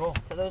 Cool.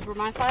 So those were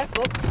my 5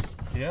 books.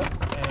 Yeah,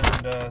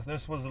 and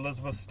this was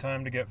Elizabeth's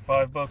time to get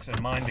 5 books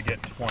and mine to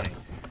get 20.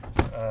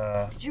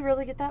 Did you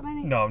really get that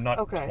many? No, not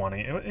okay. 20.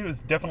 It was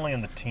definitely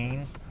in the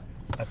teens.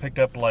 I picked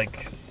up I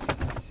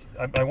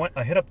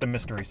hit up the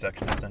mystery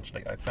section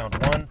essentially. I found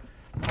one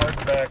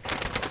hardback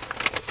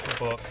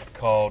book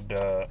called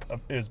it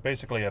was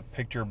basically a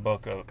picture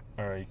book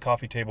or a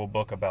coffee table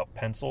book about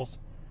pencils.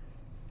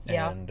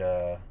 Yeah. And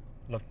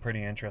looked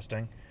pretty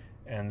interesting.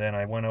 And then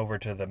I went over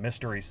to the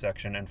mystery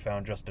section and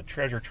found just a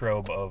treasure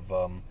trove of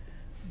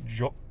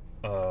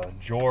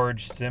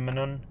George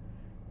Simenon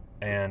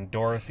and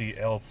Dorothy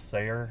L.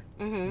 Sayre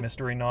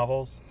mystery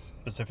novels,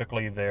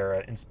 specifically their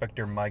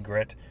Inspector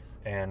Maigret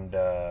and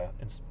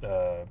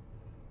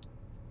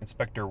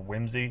Inspector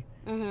Whimsy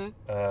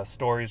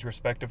stories,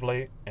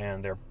 respectively.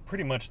 And they're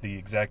pretty much the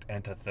exact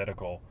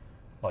antithetical,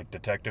 like,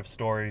 detective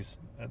stories.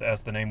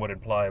 As the name would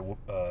imply,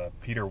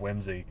 Peter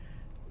Whimsy,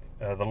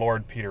 the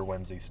Lord Peter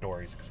Whimsy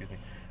stories,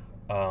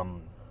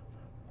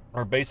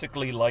 are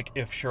basically like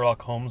if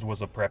Sherlock Holmes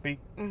was a preppy.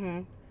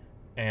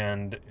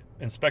 And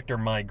Inspector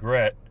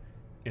Maigret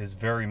is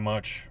very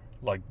much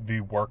like the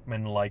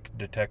workman-like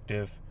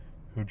detective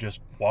who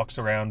just walks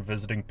around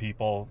visiting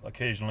people.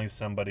 Occasionally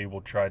somebody will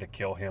try to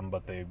kill him,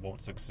 but they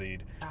won't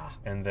succeed.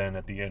 And then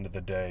at the end of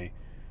the day,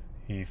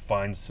 he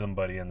finds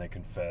somebody and they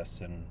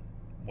confess and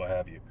what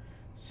have you.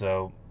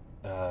 So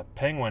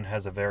Penguin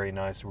has a very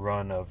nice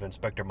run of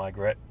Inspector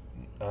Maigret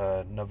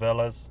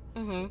novellas,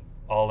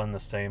 all in the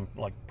same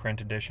print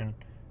edition.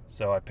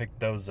 So I picked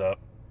those up.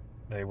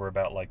 They were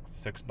about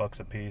 $6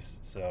 a piece,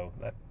 so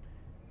that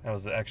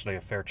was actually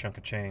a fair chunk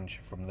of change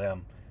from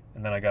them.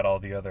 And then I got all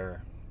the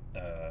other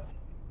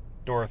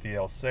Dorothy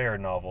L. Sayre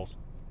novels.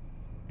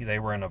 They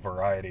were in a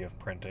variety of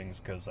printings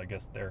because I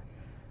guess they're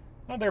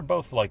Well, they're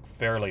both like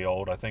fairly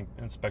old. I think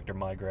Inspector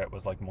Maigret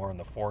was like more in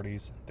the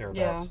 40s,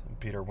 thereabouts. Yeah.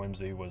 Peter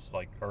Wimsey was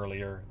like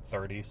earlier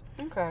 30s.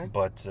 Okay.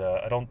 But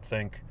I don't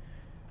think.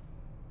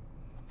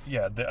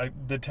 Yeah,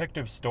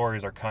 detective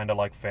stories are kind of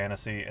like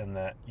fantasy in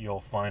that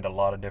you'll find a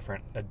lot of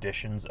different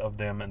editions of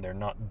them, and they're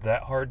not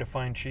that hard to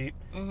find cheap.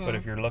 Mm-hmm. But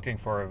if you're looking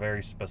for a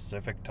very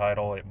specific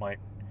title,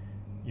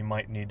 you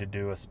might need to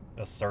do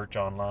a search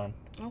online.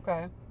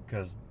 Okay.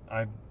 Because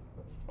I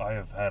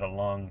have had a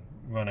long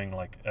running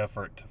like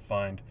effort to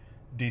find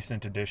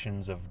decent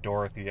editions of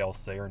Dorothy L.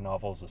 Sayre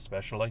novels,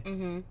 especially.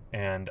 Mm-hmm.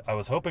 And I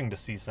was hoping to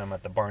see some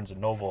at the Barnes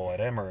and Noble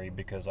at Emory,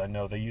 because I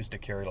know they used to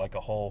carry like a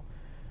whole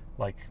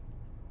like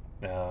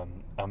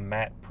a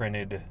matte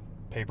printed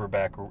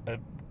paperback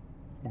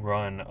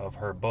run of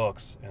her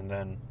books, and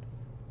then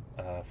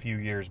a few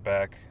years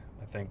back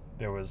I think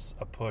there was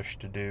a push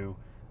to do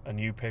a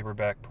new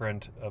paperback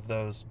print of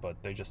those,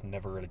 but they just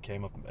never really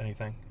came up with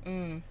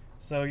anything.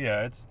 So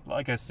yeah, it's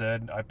like I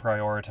said, I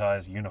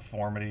prioritize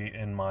uniformity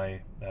in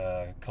my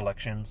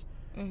collections.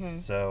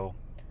 So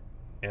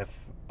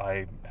if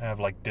I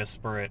have like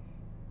disparate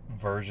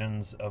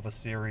versions of a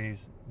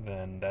series,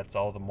 then that's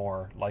all the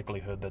more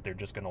likelihood that they're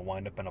just going to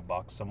wind up in a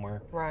box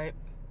somewhere. Right.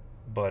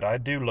 But I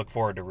do look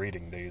forward to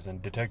reading these,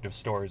 and detective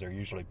stories are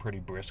usually pretty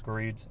brisk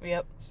reads.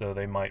 Yep. So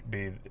they might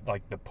be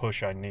like the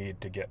push I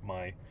need to get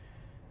my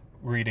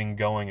reading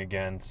going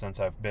again, since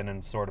I've been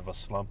in sort of a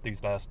slump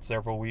these last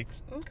several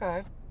weeks.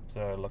 Okay.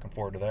 So looking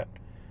forward to that.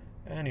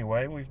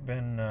 Anyway, we've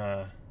been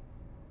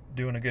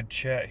doing a good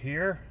chat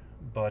here,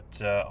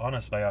 but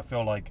honestly, I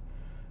feel like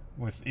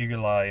with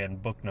Eagle Eye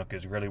and Book Nook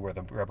is really where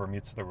the rubber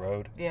meets the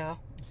road. Yeah.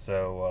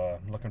 So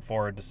looking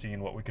forward to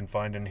seeing what we can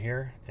find in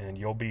here, and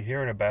you'll be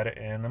hearing about it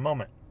in a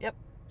moment. Yep.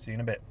 See you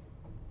in a bit.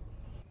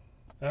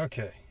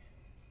 Okay.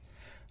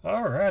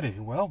 Alrighty,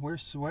 well, we're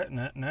sweating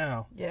it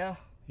now. Yeah.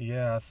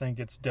 Yeah, I think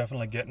it's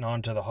definitely getting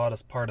on to the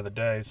hottest part of the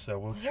day, so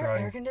we'll Was try.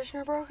 their air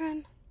conditioner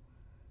broken?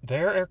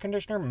 Their air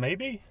conditioner,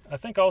 maybe. I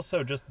think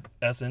also just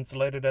as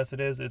insulated as it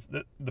is, it's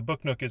the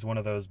Book Nook is one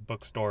of those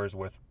bookstores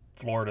with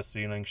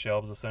floor-to-ceiling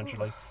shelves,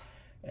 essentially,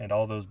 and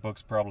all those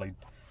books probably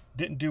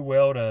didn't do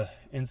well to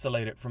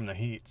insulate it from the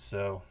heat.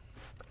 So,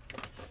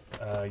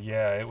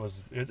 yeah,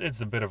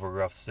 it's a bit of a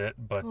rough sit,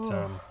 but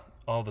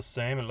all the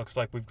same, it looks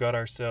like we've got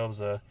ourselves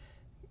a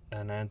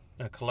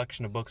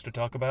collection of books to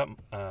talk about.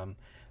 I'm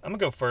gonna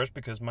go first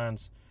because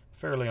mine's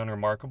fairly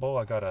unremarkable.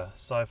 I got a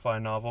sci-fi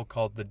novel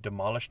called The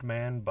Demolished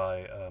Man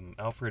by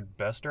Alfred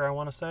Bester, I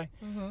want to say.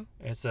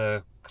 It's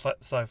a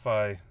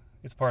sci-fi.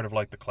 It's part of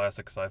like the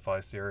classic sci-fi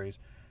series,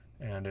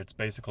 and it's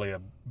basically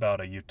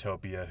about a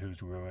utopia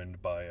who's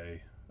ruined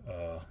by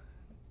a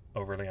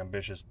overly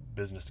ambitious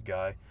business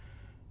guy,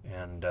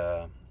 and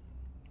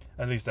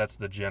at least that's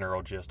the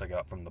general gist I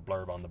got from the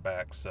blurb on the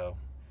back. So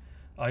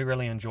I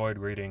really enjoyed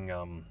reading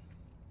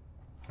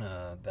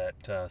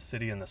that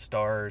City in the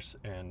Stars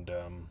and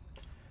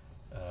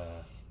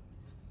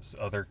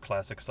other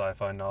classic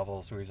sci-fi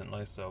novels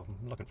recently, so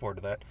I'm looking forward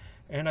to that.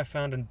 And I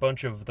found a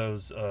bunch of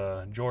those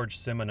George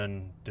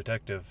Simenon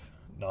detective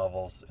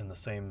novels in the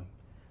same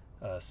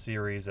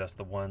series as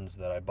the ones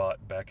that I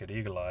bought back at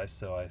Eagle Eye,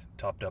 so I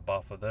topped up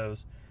off of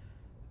those.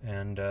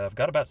 And I've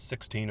got about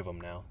 16 of them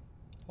now.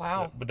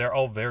 Wow. So, but they're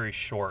all very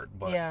short,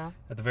 but Yeah.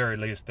 at the very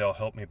least they'll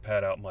help me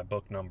pad out my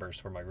book numbers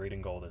for my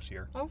reading goal this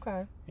year.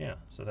 Okay. Yeah,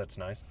 so that's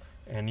nice.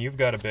 And you've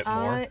got a bit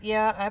more.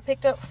 Yeah, I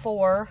picked up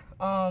 4.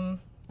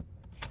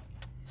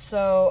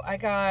 So I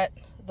got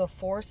the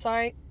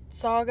Forsyte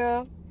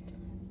Saga,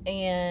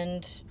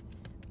 and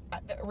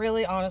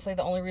really, honestly,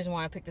 the only reason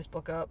why I picked this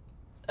book up,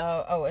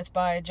 it's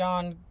by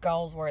John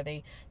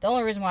Galsworthy. The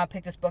only reason why I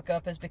picked this book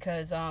up is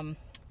because,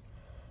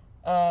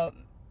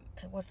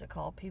 what's it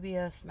called?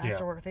 PBS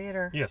Masterwork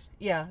Theater? Yes.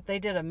 Yeah, they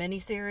did a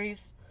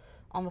mini-series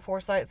on the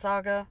Forsyte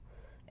Saga,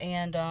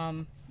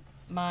 and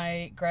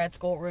my grad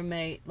school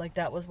roommate, like,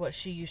 that was what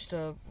she used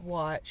to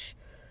watch.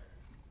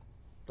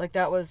 Like,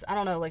 that was, I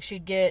don't know, like,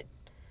 she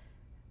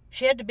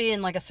had to be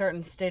in, like, a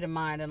certain state of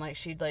mind, and, like,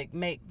 she'd, like,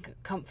 make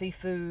comfy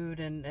food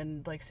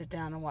and like, sit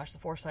down and watch the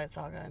Forsyte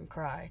Saga and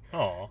cry.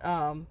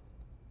 Aw.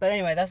 But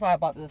anyway, that's why I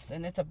bought this,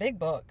 and it's a big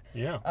book.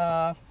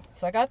 Yeah.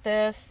 So I got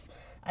this.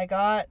 I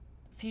got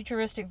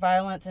Futuristic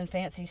Violence in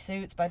Fancy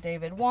Suits by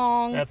David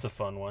Wong. That's a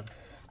fun one.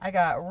 I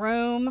got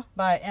Room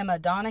by Emma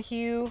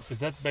Donoghue.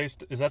 Is that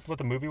what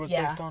the movie was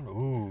based on?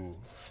 Ooh.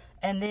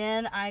 And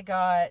then I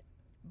got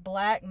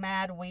Black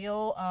Mad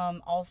Wheel,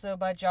 also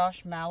by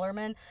Josh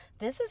Mallerman.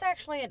 This is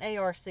actually an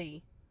ARC.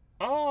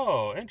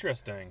 Oh,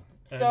 interesting.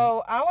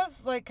 So I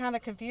was, like, kind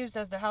of confused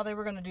as to how they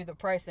were going to do the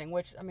pricing,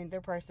 which, I mean,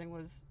 their pricing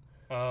was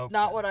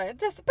not what I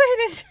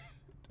anticipated.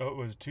 Oh, it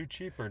was too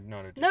cheap or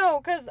not? No,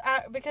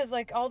 because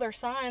like all their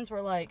signs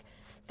were like,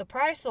 the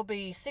price will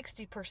be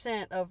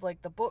 60% of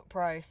like the book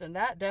price, and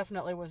that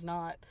definitely was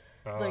not.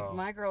 Like,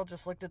 my girl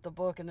just looked at the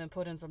book and then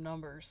put in some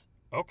numbers.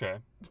 Okay.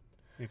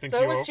 You think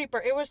so it was cheaper.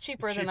 It was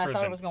cheaper than I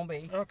thought it was going to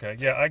be. Okay.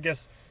 Yeah, I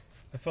guess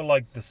I feel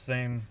like the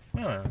same.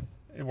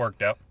 It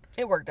worked out.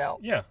 It worked out.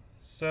 Yeah.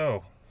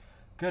 So,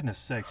 goodness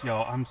sakes,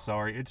 y'all, I'm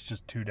sorry. It's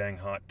just too dang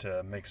hot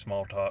to make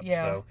small talk.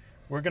 Yeah. So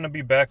we're going to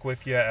be back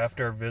with you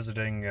after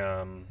visiting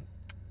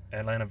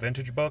Atlanta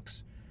Vintage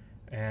Books,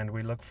 and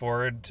we look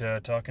forward to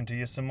talking to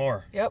you some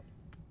more. Yep.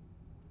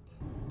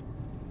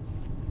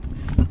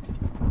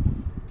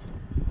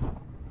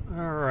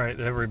 All right,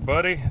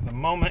 everybody, the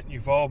moment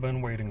you've all been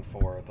waiting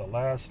for, the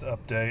last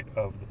update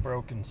of the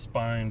Broken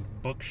Spine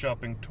book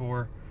shopping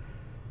tour.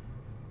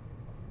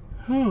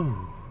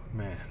 Whew,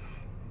 man,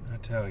 I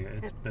tell you,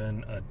 it's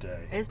been a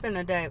day. It's been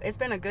a day. It's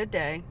been a good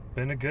day.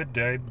 Been a good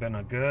day, been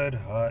a good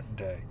hot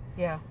day.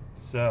 Yeah.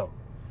 So,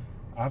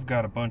 I've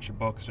got a bunch of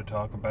books to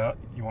talk about.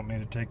 You want me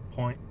to take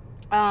point?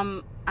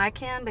 I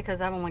can because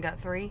I've only got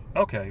 3.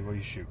 Okay, well,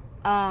 you shoot.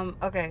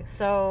 Okay,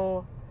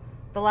 so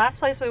the last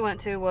place we went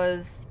to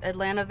was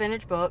Atlanta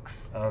Vintage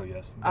Books. Oh,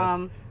 yes.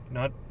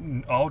 Not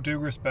all due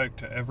respect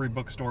to every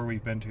bookstore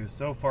we've been to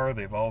so far.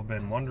 They've all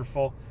been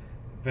wonderful.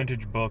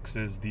 Vintage Books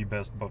is the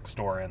best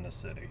bookstore in the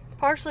city.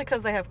 Partially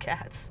because they have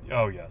cats.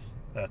 Oh, yes.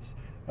 That's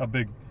a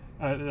big...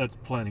 that's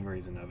plenty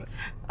reason of it.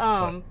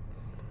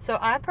 So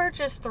I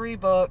purchased 3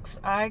 books.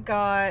 I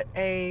got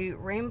a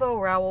Rainbow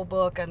Rowell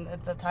book, and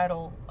the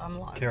title, I'm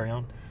like... Carry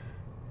On?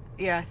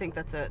 Yeah, I think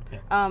that's it. Yeah.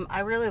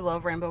 I really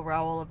love Rainbow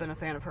Rowell. I've been a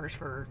fan of hers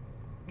for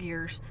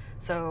years.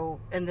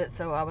 So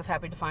I was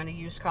happy to find a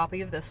used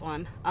copy of this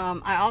one.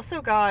 I also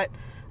got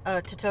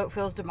to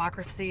Tocqueville's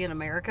Democracy in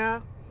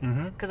America,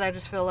 because I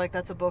just feel like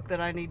that's a book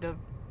that I need to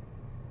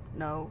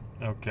know.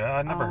 Okay,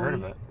 I never heard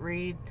of it.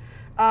 Read.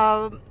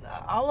 All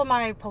of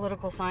my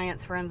political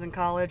science friends in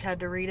college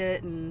had to read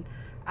it, and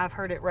I've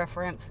heard it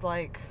referenced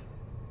like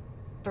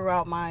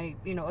throughout my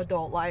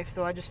adult life.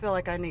 So I just feel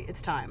like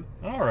it's time.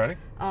 Alrighty.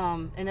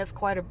 And it's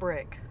quite a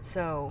brick.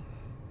 So,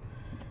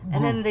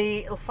 and then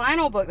the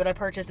final book that I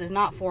purchased is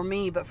not for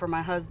me, but for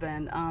my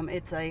husband.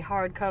 It's a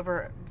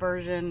hardcover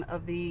version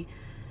of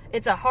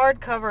it's a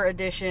hardcover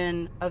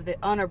edition of the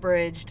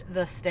unabridged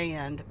The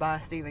Stand by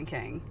Stephen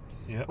King,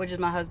 which is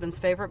my husband's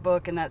favorite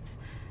book, and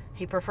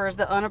he prefers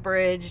the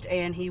unabridged,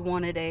 and he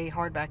wanted a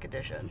hardback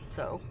edition.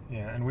 So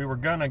yeah, and we were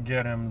gonna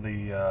get him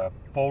the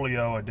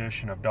folio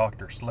edition of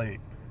Dr. Slate,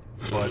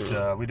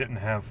 but we didn't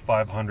have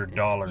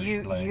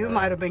 $500. You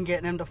might have been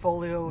getting him the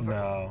folio.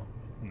 No.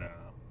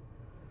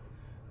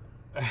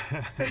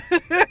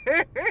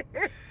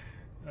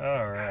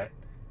 All right.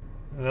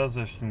 Those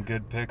are some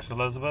good picks,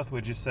 Elizabeth.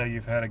 Would you say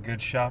you've had a good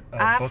book shopping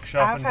day?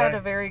 I've had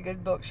a very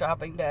good book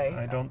shopping day.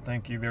 I don't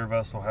think either of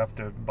us will have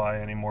to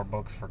buy any more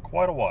books for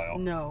quite a while.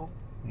 No.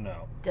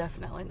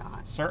 Definitely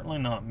not. Certainly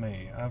not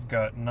me. I've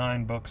got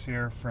 9 books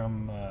here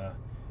from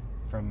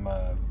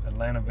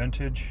Atlanta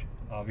Vintage.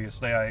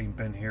 Obviously, I ain't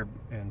been here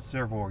in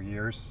several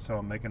years, so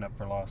I'm making up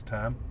for lost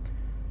time.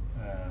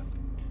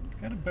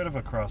 Got a bit of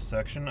a cross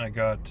section. I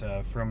got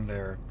from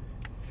their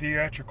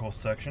theatrical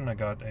section, I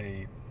got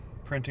a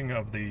printing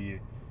of the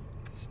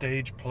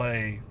stage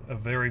play A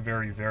Very,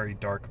 Very, Very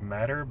Dark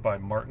Matter by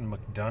Martin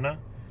McDonagh,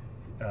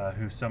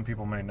 who some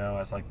people may know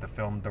as like the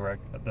film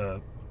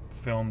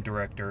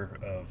director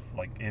of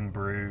like In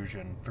Bruges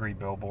and 3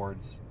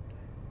 Billboards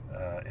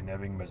in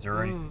Ebbing,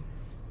 Missouri.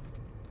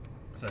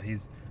 So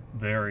he's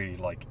very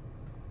like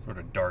sort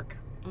of dark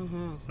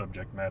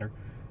subject matter.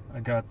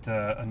 I got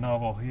a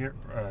novel here.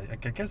 I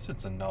guess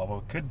it's a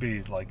novel. Could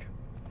be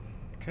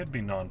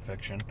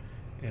nonfiction.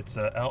 It's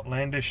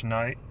Outlandish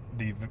Night: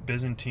 The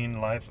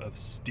Byzantine Life of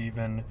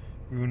Stephen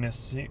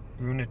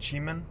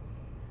Runachiman,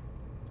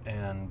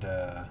 and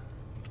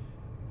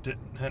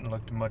hadn't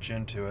looked much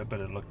into it, but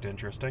it looked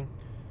interesting.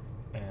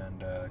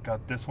 And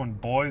got this one,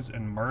 Boys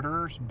and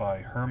Murderers by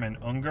Herman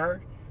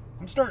Ungar.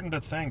 I'm starting to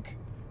think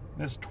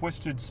this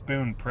Twisted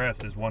Spoon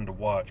Press is one to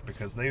watch,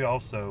 because they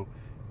also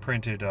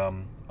printed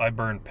I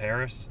Burn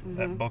Paris,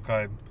 that book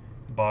I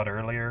bought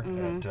earlier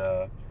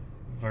at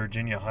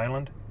Virginia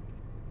Highland.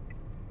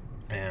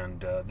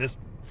 And this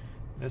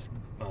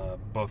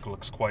book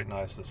looks quite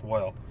nice as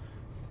well.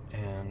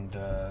 And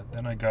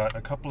then I got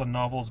a couple of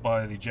novels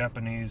by the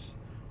Japanese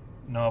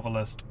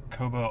novelist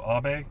Kobo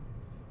Abe.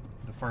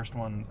 The first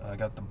one, I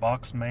got The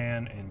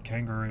Boxman and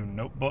Kangaroo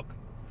Notebook.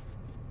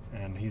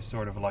 And he's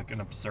sort of like an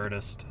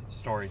absurdist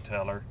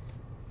storyteller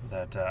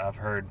that I've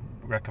heard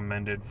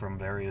recommended from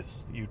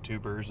various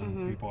YouTubers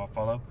and people I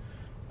follow.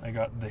 I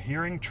got The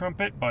Hearing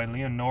Trumpet by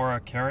Leonora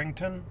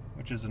Carrington,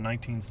 which is a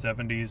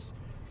 1970s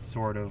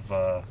sort of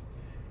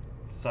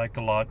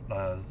psychedelic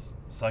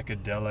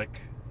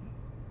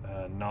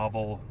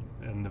novel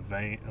in the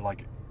vein,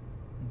 like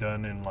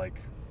done in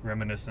like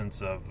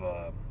reminiscence of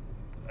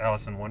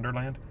Alice in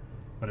Wonderland,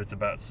 but it's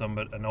about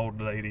an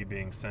old lady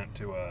being sent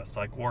to a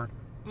psych ward.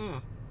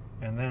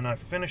 And then I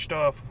finished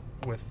off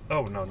with,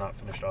 not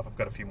finished off, I've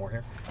got a few more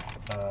here.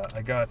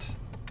 I got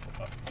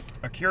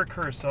Akira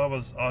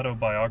Kurosawa's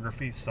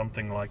autobiography,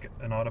 Something Like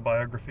an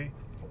Autobiography.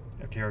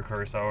 Akira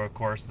Kurosawa, of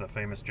course, the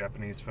famous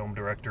Japanese film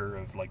director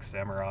of like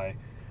samurai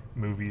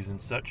movies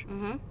and such.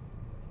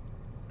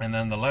 And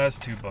then the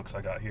last 2 books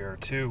I got here are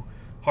 2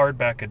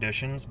 hardback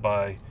editions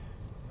by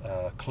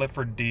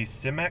Clifford D.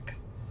 Simek,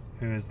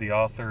 who is the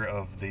author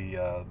of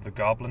the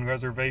Goblin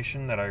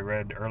Reservation that I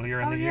read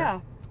earlier in the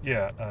year.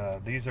 Yeah,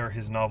 these are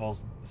his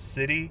novels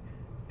City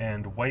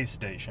and Way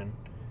Station.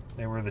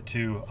 They were the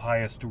 2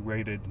 highest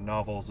rated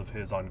novels of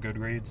his on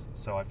Goodreads,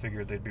 so I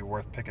figured they'd be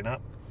worth picking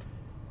up.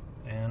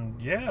 And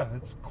yeah,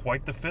 it's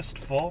quite the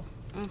fistful.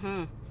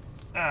 Mm-hmm.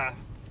 I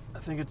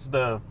think it's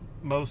the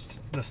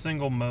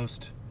single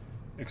most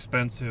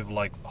expensive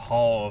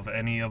haul of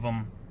any of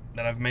them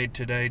that I've made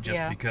today,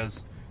 just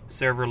because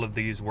several of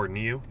these were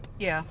new.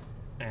 Yeah.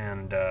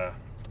 And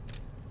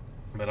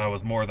but I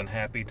was more than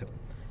happy to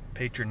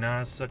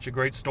patronize such a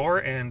great store,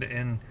 and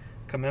in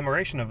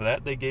commemoration of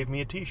that, they gave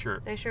me a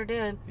t-shirt. They sure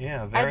did.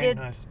 Yeah, very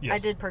nice. Yes. I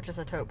did purchase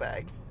a tote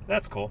bag.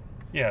 That's cool.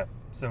 Yeah.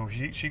 So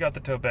she got the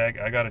tote bag,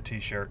 I got a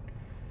t-shirt.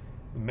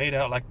 We made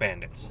out like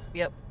bandits.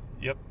 Yep.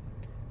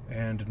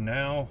 And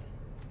now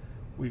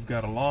we've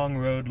got a long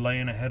road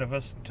laying ahead of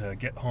us to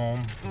get home,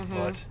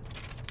 but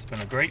it's been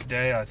a great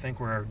day. I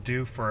think we're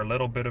due for a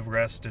little bit of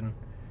rest and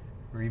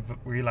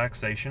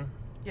relaxation.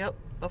 Yep,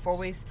 before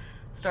we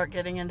start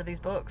getting into these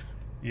books.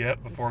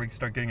 Yep, before we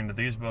start getting into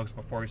these books,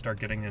 before we start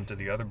getting into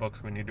the other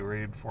books we need to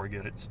read, before we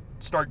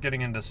start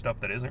getting into stuff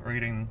that isn't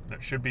reading,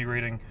 that should be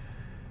reading.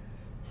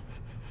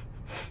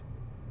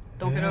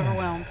 Don't get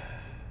overwhelmed.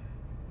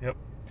 Yep.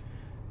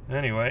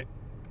 Anyway,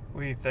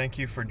 we thank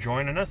you for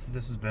joining us.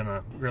 This has been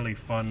a really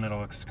fun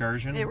little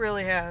excursion. It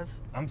really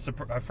has. I'm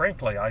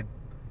frankly, I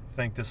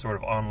think this sort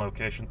of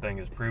on-location thing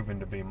has proven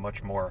to be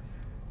much more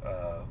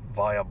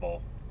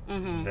viable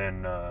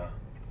than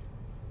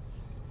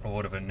I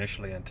would have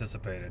initially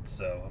anticipated.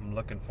 So I'm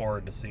looking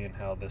forward to seeing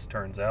how this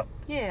turns out.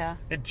 Yeah.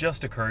 It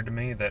just occurred to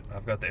me that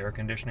I've got the air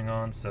conditioning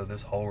on, so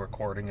this whole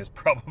recording is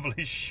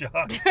probably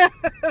shot.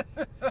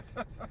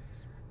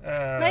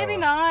 Maybe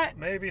not.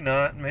 Maybe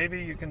not.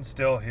 Maybe you can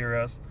still hear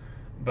us.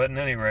 But at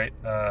any rate,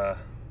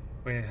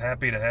 we're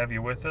happy to have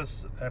you with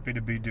us. Happy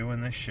to be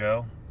doing this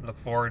show. Look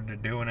forward to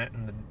doing it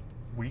in the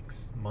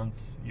weeks,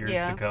 months, years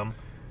to come.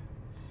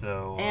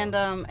 So. And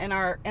in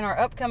our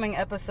upcoming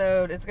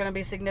episode, it's going to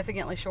be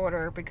significantly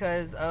shorter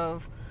because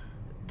of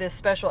this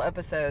special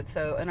episode.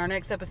 So in our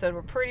next episode,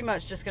 we're pretty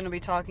much just going to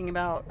be talking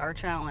about our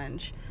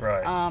challenge,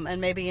 right?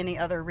 And maybe any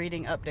other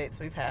reading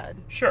updates we've had.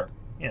 Sure.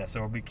 Yeah.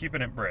 So we'll be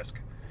keeping it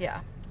brisk. Yeah.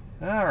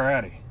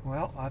 Alrighty.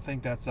 Well, I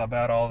think that's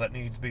about all that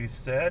needs to be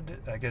said.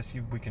 I guess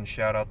we can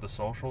shout out the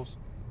socials.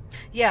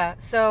 Yeah,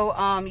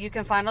 so you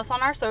can find us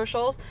on our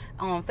socials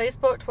on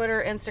Facebook,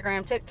 Twitter,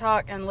 Instagram,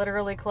 TikTok, and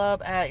Literally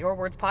Club at Your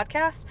Words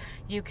Podcast.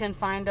 You can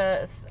find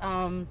us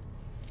on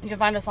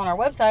our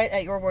website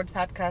at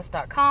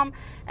yourwordspodcast.com,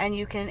 and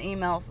you can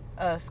email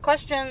us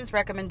questions,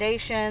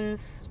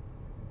 recommendations,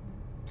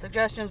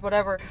 suggestions,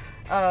 whatever,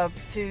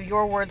 to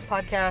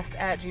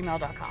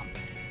yourwordspodcast@gmail.com.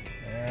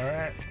 All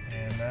right.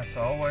 And as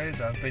always,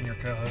 I've been your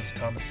co-host,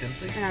 Thomas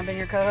Dempsey. And I've been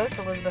your co-host,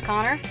 Elizabeth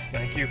Connor.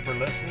 Thank you for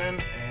listening,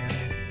 and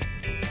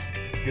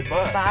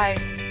goodbye.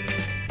 Bye.